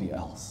somebody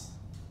else?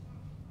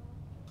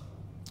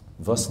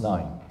 Verse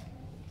 9.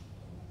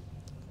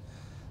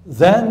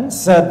 Then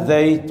said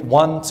they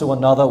one to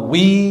another,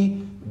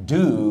 we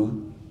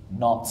do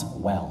not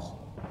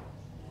well.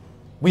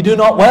 We do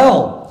not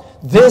well.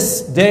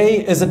 This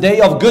day is a day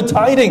of good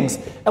tidings,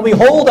 and we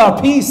hold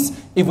our peace.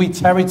 If we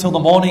tarry till the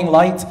morning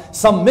light,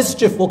 some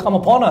mischief will come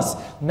upon us.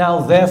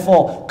 Now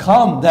therefore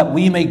come, that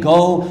we may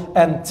go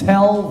and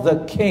tell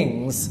the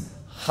king's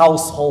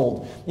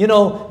household. You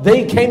know,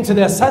 they came to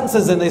their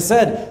senses and they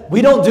said,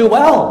 we don't do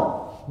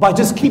well by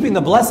just keeping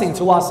the blessing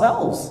to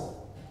ourselves.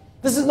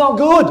 This is not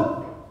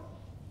good.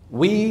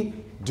 We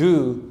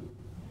do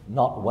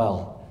not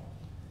well.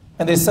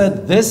 And they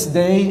said, this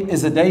day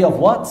is a day of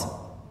what?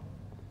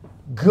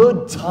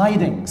 Good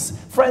tidings.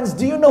 Friends,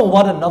 do you know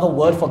what another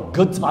word for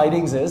good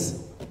tidings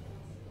is?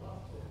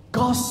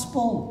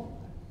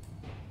 Gospel.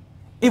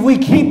 If we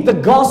keep the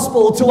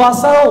gospel to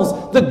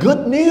ourselves, the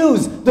good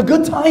news, the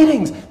good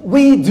tidings,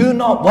 we do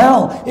not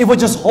well. If we're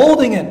just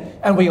holding it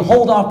and we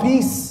hold our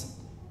peace.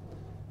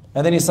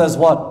 And then he says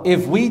what?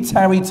 If we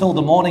tarry till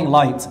the morning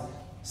light,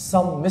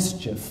 some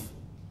mischief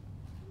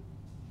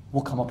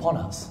will come upon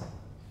us.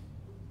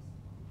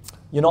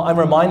 You know, I'm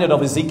reminded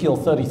of Ezekiel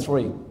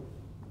 33.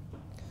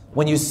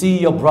 When you see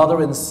your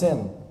brother in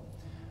sin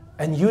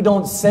and you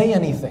don't say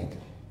anything,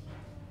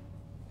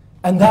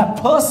 and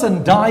that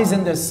person dies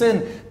in their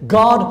sin,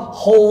 God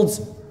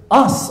holds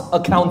us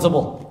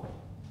accountable.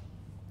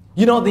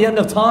 You know, at the end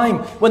of time,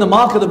 when the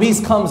mark of the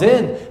beast comes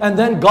in, and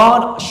then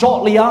God,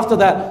 shortly after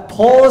that,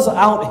 pours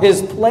out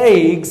His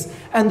plagues,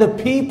 and the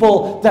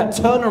people that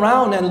turn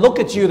around and look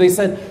at you, they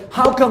said,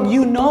 how come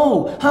you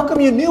know? How come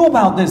you knew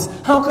about this?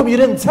 How come you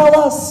didn't tell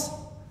us?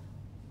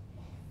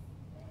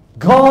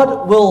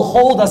 God will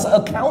hold us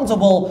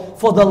accountable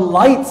for the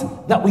light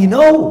that we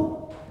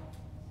know.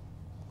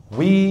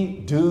 We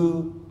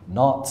do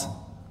not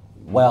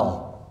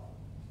well.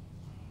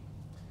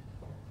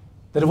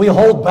 That if we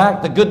hold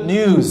back the good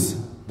news,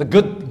 the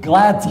good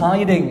glad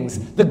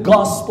tidings, the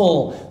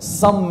gospel,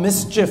 some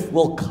mischief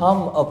will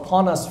come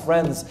upon us,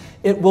 friends.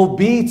 It will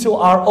be to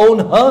our own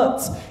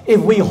hurt if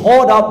we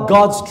hoard up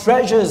God's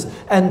treasures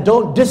and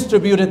don't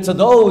distribute it to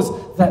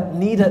those that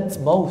need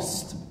it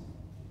most.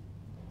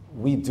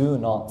 We do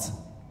not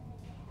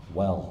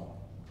well.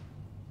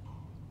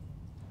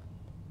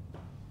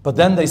 But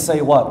then they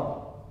say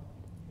what?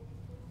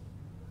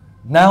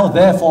 Now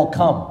therefore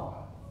come,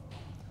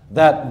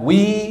 that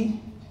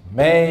we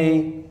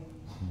may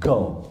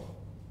go.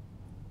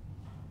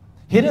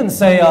 He didn't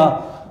say,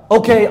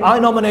 okay, I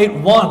nominate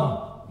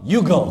one,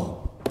 you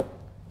go.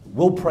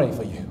 We'll pray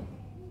for you.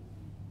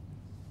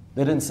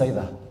 They didn't say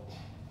that.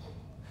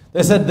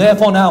 They said,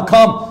 therefore now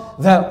come,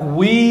 that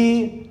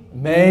we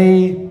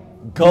may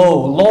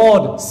go.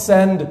 Lord,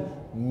 send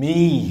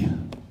me.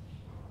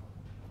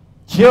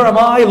 Here am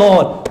I,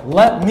 Lord.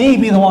 Let me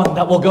be the one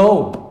that will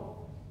go.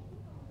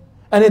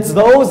 And it's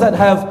those that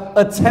have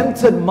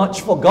attempted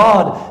much for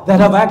God that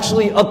have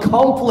actually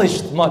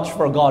accomplished much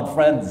for God,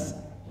 friends.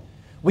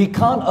 We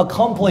can't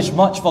accomplish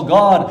much for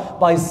God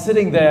by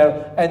sitting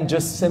there and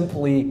just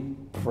simply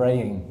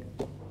praying.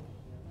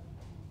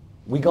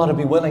 We got to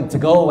be willing to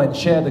go and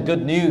share the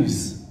good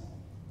news.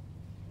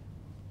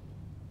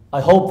 I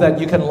hope that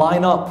you can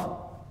line up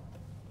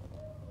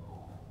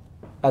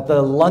at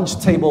the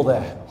lunch table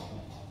there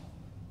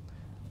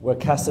where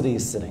Cassidy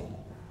is sitting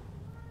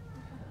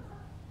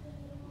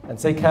and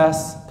say,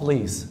 Cass,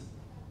 please,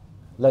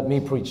 let me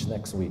preach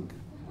next week.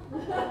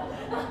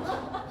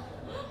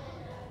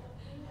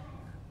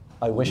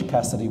 I wish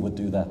Cassidy would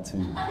do that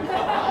too.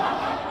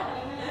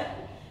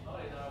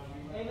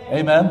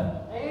 Amen.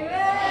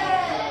 Amen.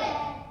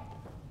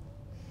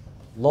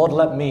 Lord,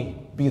 let me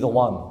be the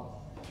one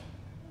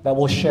that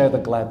will share the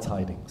glad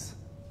tidings.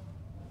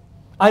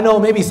 I know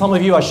maybe some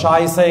of you are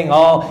shy saying,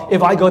 oh,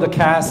 if I go to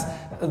Cass,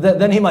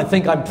 then he might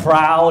think I'm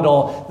proud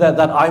or that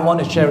I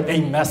want to share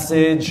a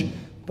message.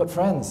 But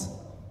friends,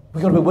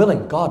 we've got to be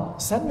willing.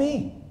 God, send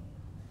me.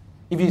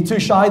 If you're too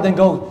shy, then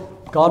go,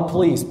 God,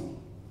 please,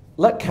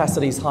 let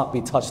Cassidy's heart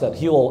be touched that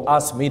he will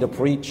ask me to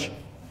preach.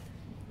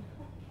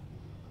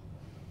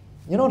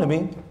 You know what I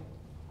mean?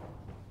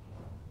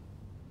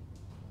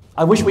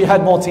 I wish we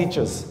had more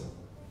teachers.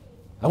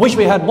 I wish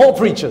we had more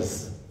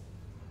preachers.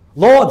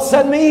 Lord,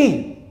 send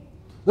me.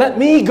 Let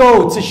me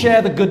go to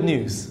share the good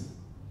news.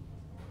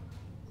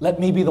 Let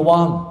me be the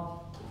one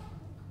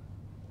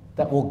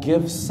that will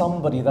give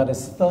somebody that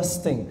is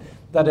thirsting,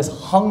 that is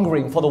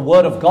hungering for the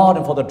Word of God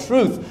and for the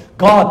truth.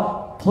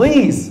 God,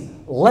 please,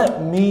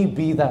 let me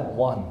be that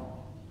one.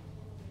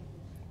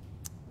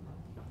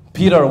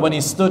 Peter, when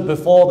he stood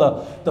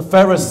before the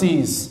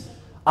Pharisees,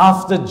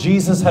 after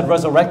Jesus had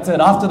resurrected,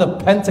 after the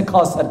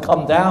Pentecost had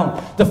come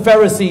down, the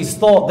Pharisees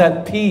thought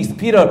that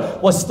Peter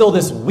was still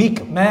this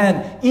weak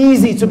man,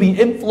 easy to be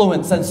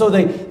influenced. And so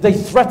they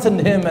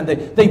threatened him and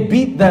they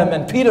beat them.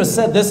 And Peter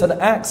said this in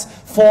Acts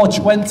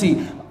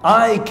 4:20,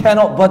 I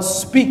cannot but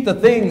speak the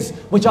things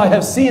which I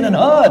have seen and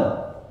heard.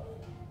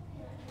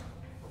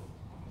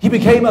 He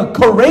became a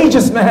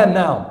courageous man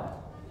now.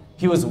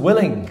 He was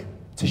willing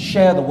to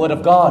share the Word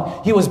of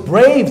God. He was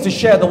brave to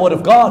share the Word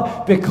of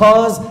God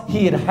because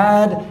he had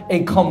had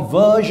a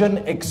conversion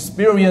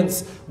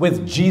experience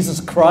with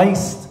Jesus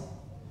Christ.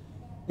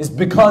 It's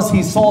because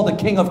he saw the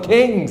King of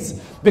Kings,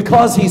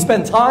 because he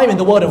spent time in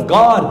the Word of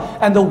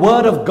God, and the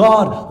Word of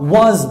God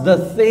was the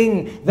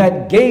thing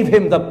that gave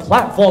him the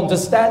platform to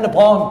stand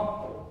upon,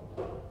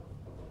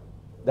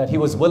 that he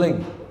was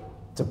willing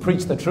to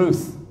preach the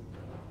truth,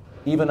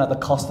 even at the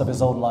cost of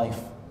his own life.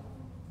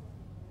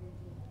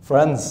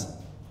 Friends,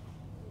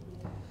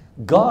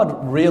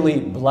 God really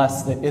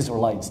blessed the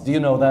Israelites. Do you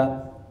know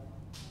that?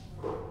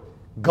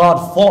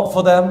 God fought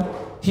for them.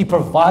 He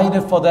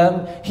provided for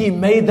them. He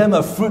made them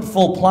a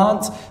fruitful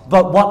plant.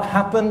 But what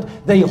happened?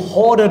 They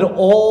hoarded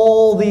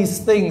all these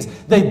things.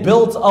 They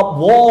built up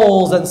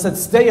walls and said,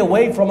 stay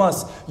away from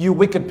us, you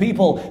wicked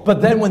people.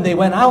 But then when they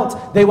went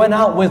out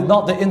with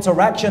not the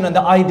interaction and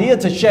the idea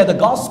to share the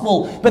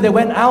gospel, but they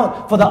went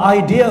out for the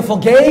idea for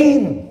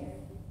gain.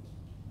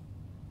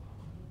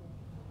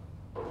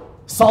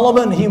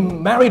 Solomon, he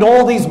married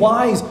all these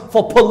wives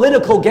for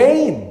political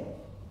gain.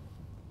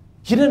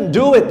 He didn't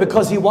do it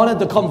because he wanted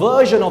the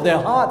conversion of their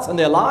hearts and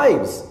their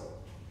lives.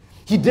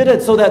 He did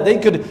it so that they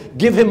could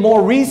give him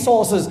more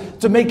resources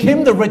to make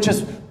him the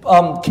richest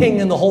king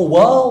in the whole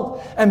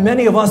world. And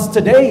many of us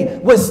today,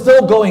 we're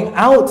still going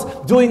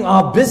out, doing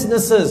our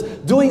businesses,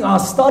 doing our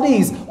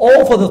studies,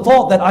 all for the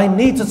thought that I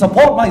need to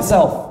support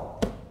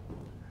myself.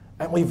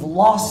 And we've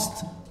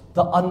lost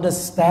the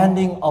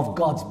understanding of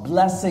God's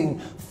blessing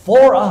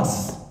for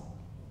us.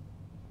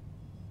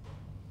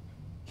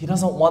 He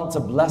doesn't want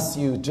to bless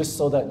you just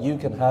so that you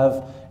can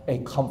have a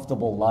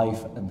comfortable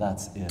life and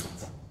that's it.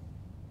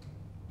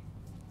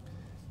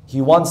 He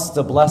wants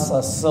to bless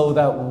us so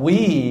that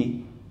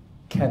we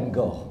can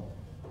go.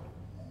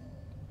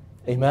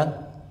 Amen?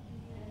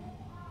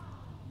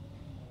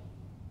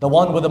 The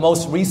one with the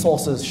most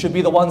resources should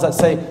be the ones that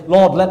say,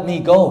 Lord, let me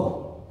go.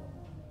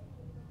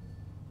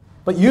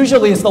 But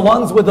usually it's the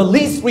ones with the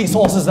least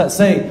resources that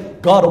say,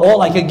 God,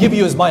 all I can give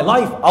you is my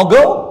life. I'll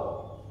go.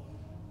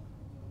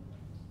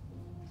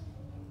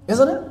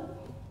 Isn't it?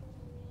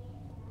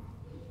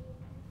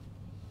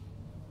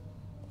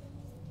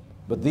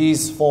 But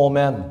these 4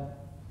 men,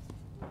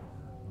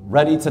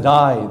 ready to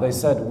die, they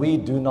said, we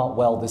do not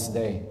well this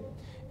day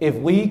if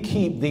we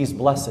keep these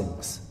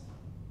blessings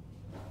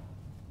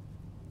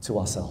to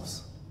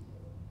ourselves.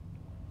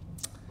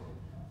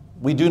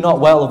 We do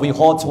not well if we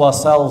hoard to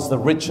ourselves the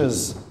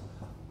riches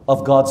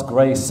of God's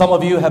grace. Some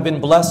of you have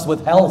been blessed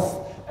with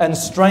health and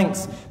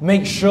strength.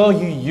 Make sure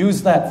you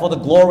use that for the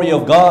glory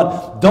of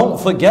God.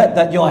 Don't forget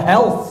that your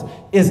health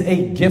is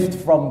a gift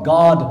from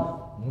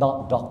God,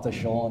 not Dr.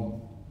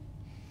 Sean.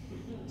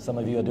 Some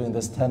of you are doing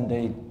this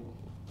 10-day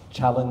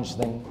challenge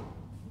thing.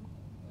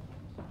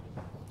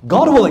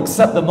 God will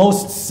accept the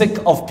most sick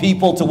of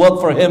people to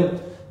work for Him.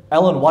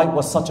 Ellen White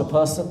was such a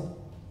person.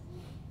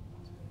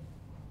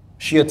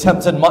 She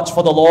attempted much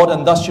for the Lord,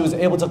 and thus she was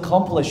able to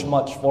accomplish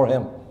much for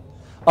Him.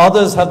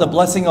 Others have the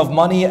blessing of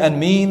money and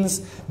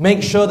means.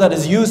 Make sure that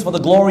is used for the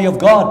glory of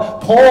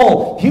God.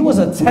 Paul, he was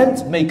a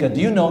tent maker.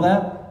 Do you know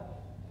that?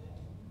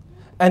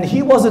 And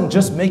he wasn't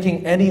just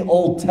making any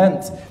old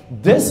tent.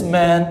 This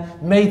man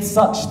made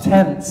such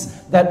tents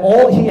that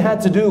all he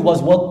had to do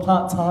was work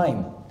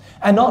part-time.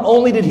 And not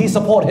only did he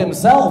support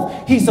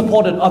himself, he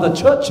supported other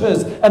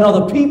churches and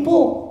other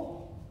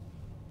people.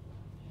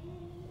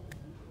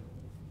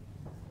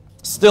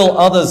 Still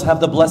others have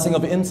the blessing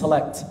of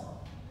intellect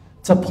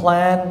to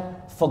plan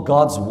for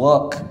God's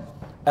work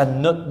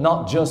and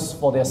not just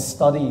for their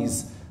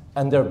studies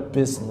and their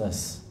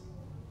business.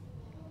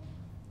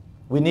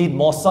 We need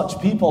more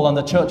such people on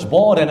the church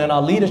board and in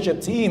our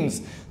leadership teams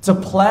to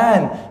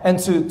plan and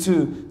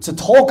to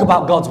talk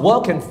about God's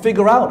work and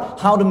figure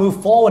out how to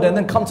move forward and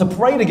then come to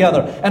pray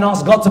together and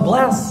ask God to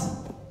bless.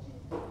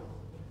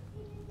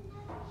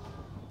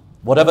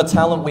 Whatever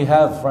talent we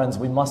have, friends,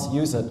 we must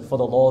use it for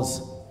the Lord's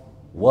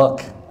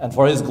work and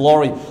for His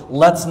glory.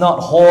 Let's not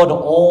hoard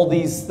all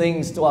these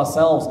things to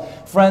ourselves.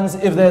 Friends,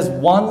 if there's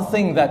one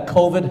thing that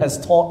COVID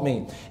has taught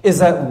me, is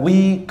that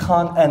we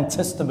can't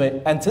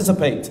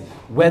anticipate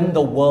when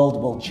the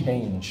world will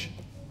change.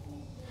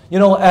 You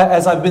know,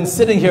 as I've been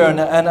sitting here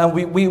and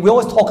we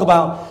always talk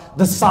about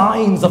the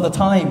signs of the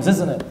times,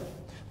 isn't it?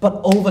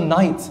 But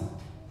overnight,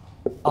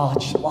 our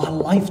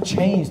life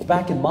changed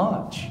back in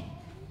March.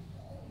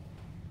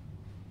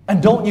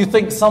 And don't you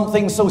think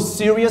something so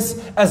serious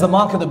as the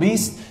mark of the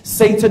beast,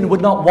 Satan would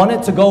not want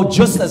it to go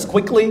just as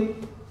quickly?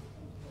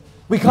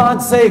 We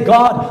can't say,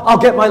 God, I'll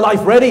get my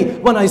life ready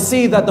when I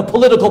see that the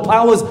political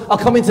powers are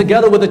coming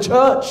together with the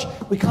church.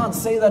 We can't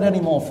say that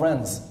anymore,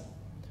 friends.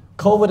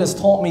 COVID has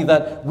taught me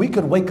that we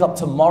could wake up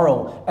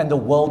tomorrow and the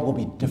world will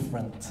be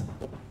different.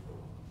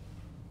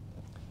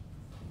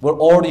 We're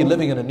already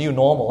living in a new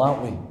normal,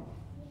 aren't we?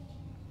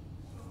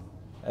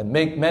 And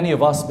many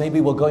of us, maybe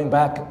we're going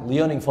back,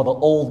 yearning for the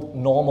old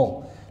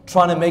normal,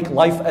 trying to make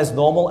life as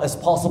normal as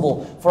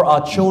possible for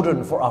our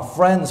children, for our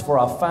friends, for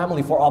our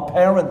family, for our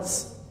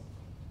parents.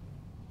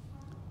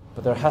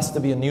 But there has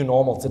to be a new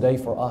normal today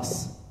for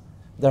us.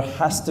 There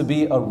has to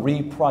be a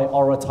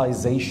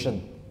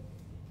reprioritization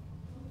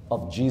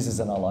of Jesus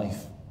in our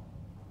life.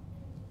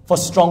 For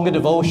stronger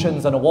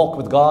devotions and a walk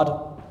with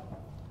God,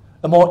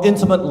 a more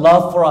intimate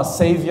love for our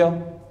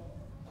Savior,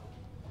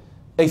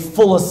 a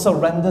fuller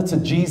surrender to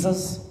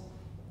Jesus.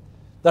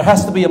 There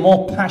has to be a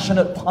more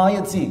passionate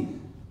piety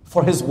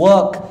for His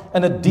work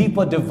and a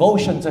deeper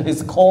devotion to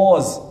His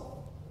cause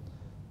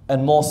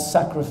and more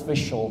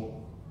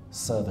sacrificial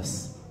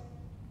service.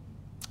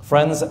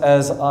 Friends,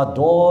 as our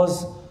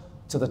doors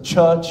to the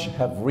church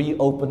have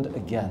reopened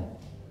again,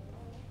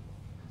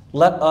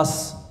 let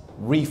us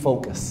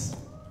refocus.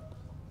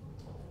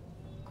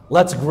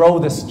 Let's grow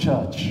this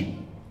church.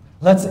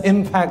 Let's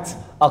impact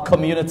our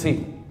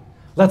community.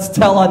 Let's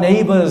tell our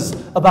neighbors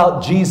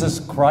about Jesus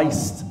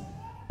Christ.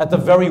 At the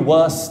very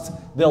worst,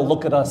 they'll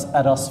look at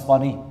us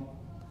funny,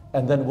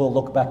 and then we'll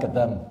look back at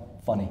them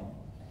funny.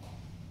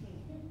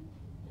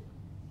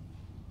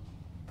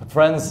 But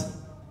friends,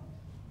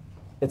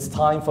 it's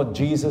time for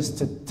Jesus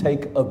to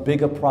take a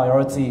bigger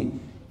priority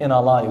in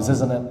our lives,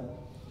 isn't it?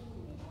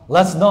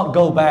 Let's not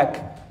go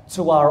back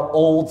to our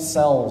old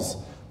selves,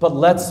 but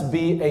let's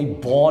be a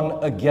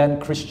born-again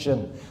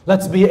Christian.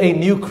 Let's be a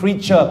new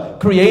creature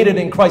created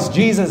in Christ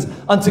Jesus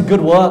unto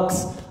good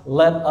works.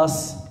 Let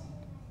us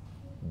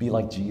be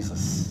like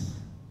Jesus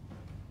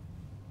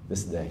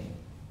this day.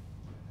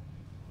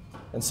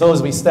 And so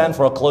as we stand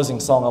for our closing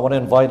song, I want to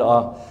invite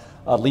our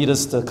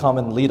leaders to come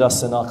and lead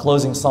us in our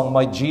closing song,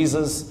 My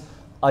Jesus,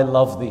 I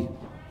Love Thee.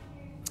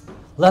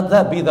 Let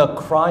that be the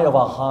cry of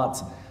our heart,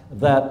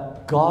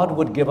 that God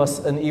would give us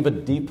an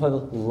even deeper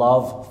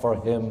love for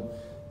Him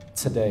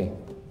today.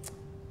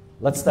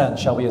 Let's stand,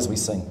 shall we, as we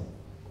sing.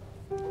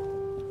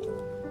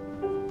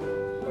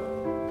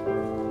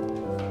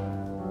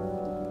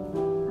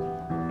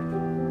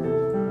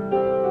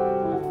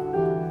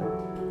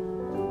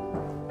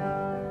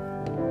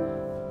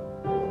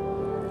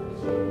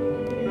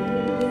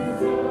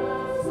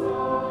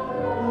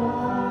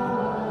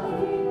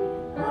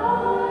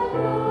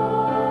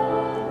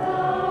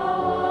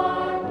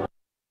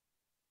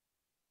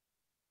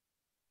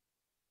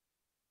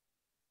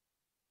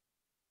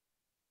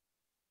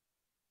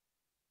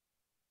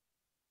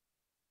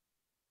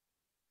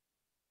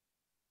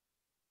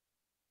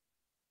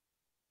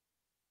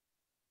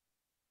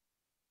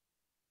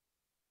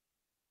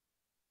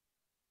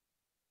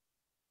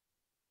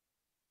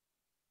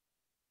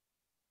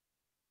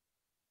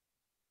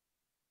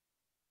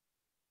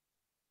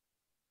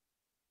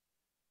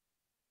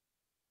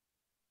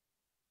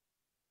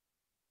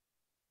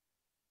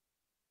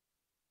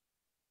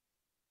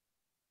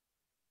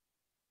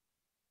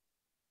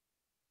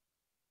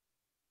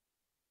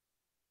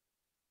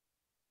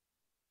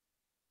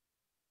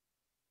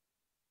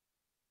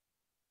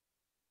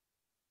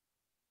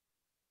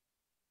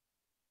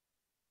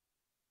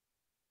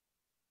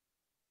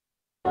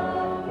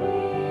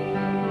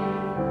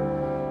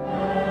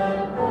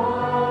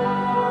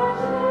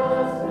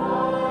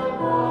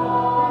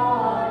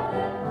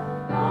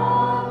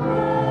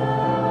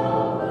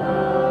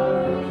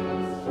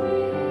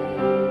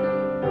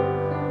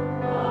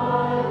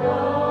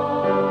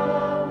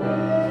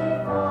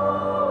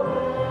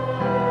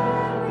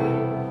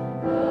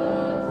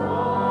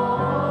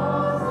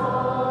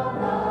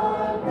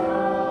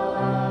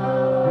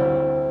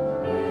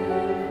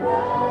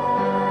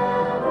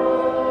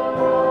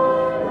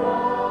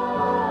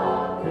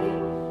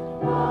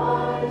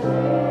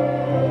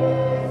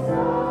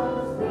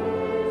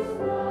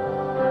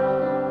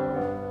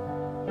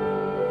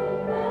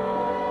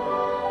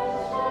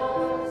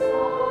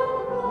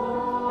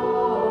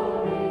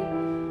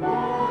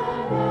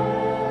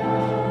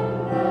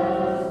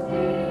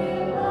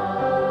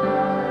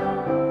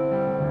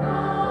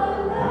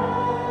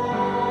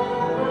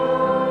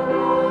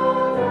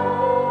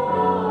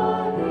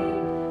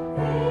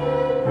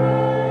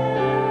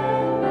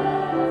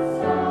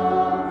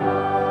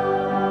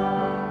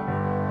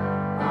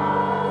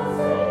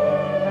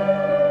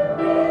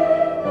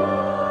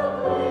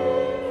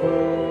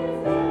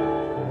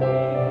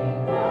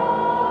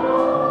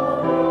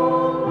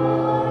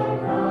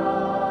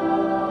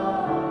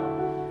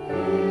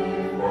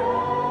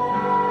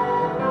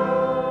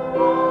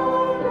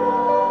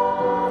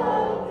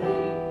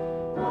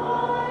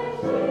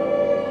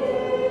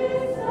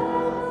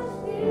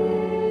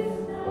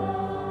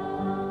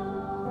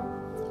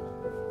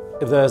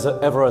 there's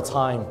ever a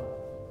time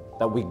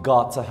that we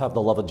got to have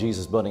the love of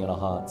Jesus burning in our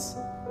hearts,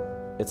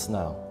 it's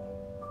now.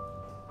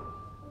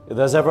 If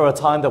there's ever a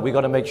time that we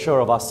got to make sure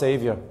of our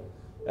Savior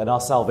and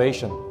our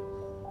salvation,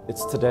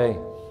 it's today.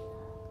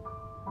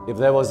 If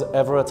there was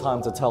ever a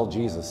time to tell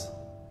Jesus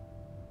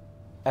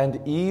and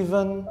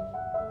even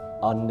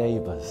our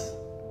neighbors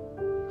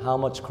how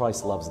much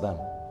Christ loves them,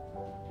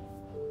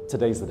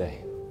 today's the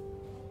day.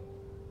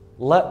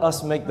 Let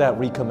us make that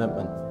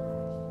recommitment.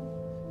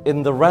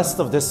 In the rest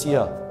of this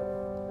year,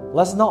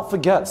 let's not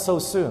forget so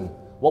soon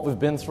what we've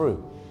been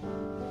through,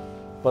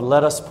 but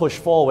let us push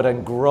forward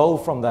and grow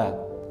from that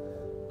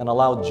and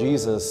allow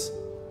Jesus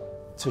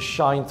to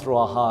shine through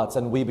our hearts,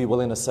 and we be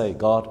willing to say,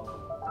 God,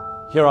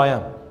 here I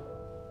am,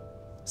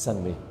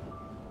 send me.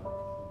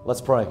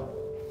 Let's pray.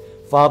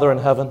 Father in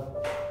heaven,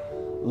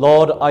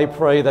 Lord, I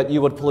pray that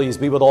you would please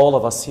be with all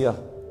of us here.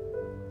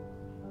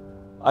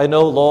 I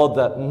know, Lord,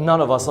 that none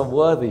of us are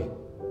worthy,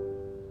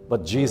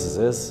 but Jesus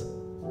is.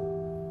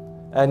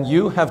 And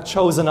you have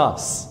chosen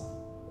us.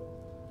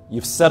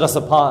 You've set us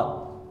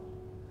apart.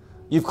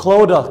 You've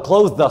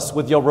clothed us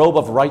with your robe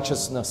of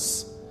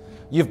righteousness.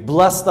 You've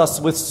blessed us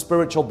with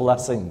spiritual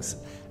blessings.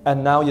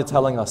 And now you're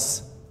telling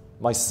us,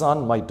 my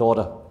son, my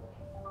daughter,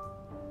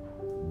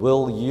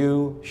 will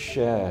you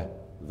share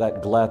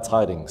that glad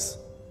tidings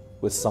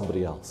with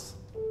somebody else?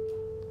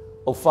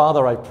 Oh,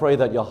 Father, I pray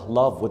that your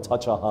love would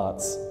touch our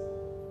hearts,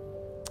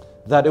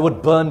 that it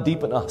would burn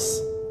deep in us,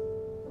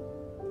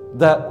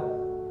 that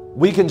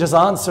we can just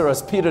answer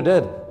as Peter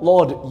did,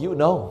 Lord, you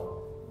know.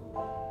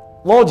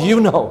 Lord, you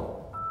know.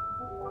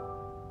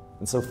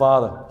 And so,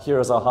 Father, here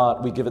is our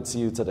heart. We give it to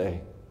you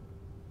today.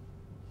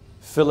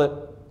 Fill it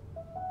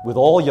with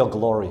all your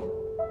glory.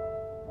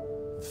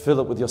 Fill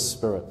it with your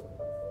Spirit.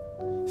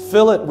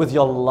 Fill it with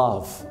your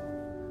love.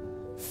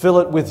 Fill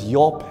it with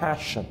your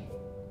passion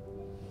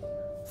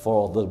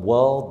for the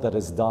world that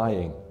is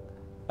dying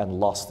and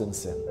lost in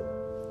sin.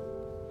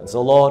 And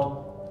so,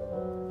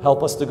 Lord,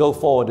 help us to go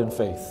forward in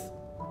faith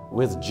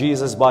with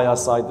Jesus by our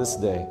side this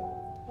day.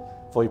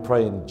 For we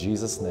pray in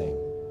Jesus' name.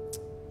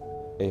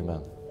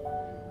 Amen.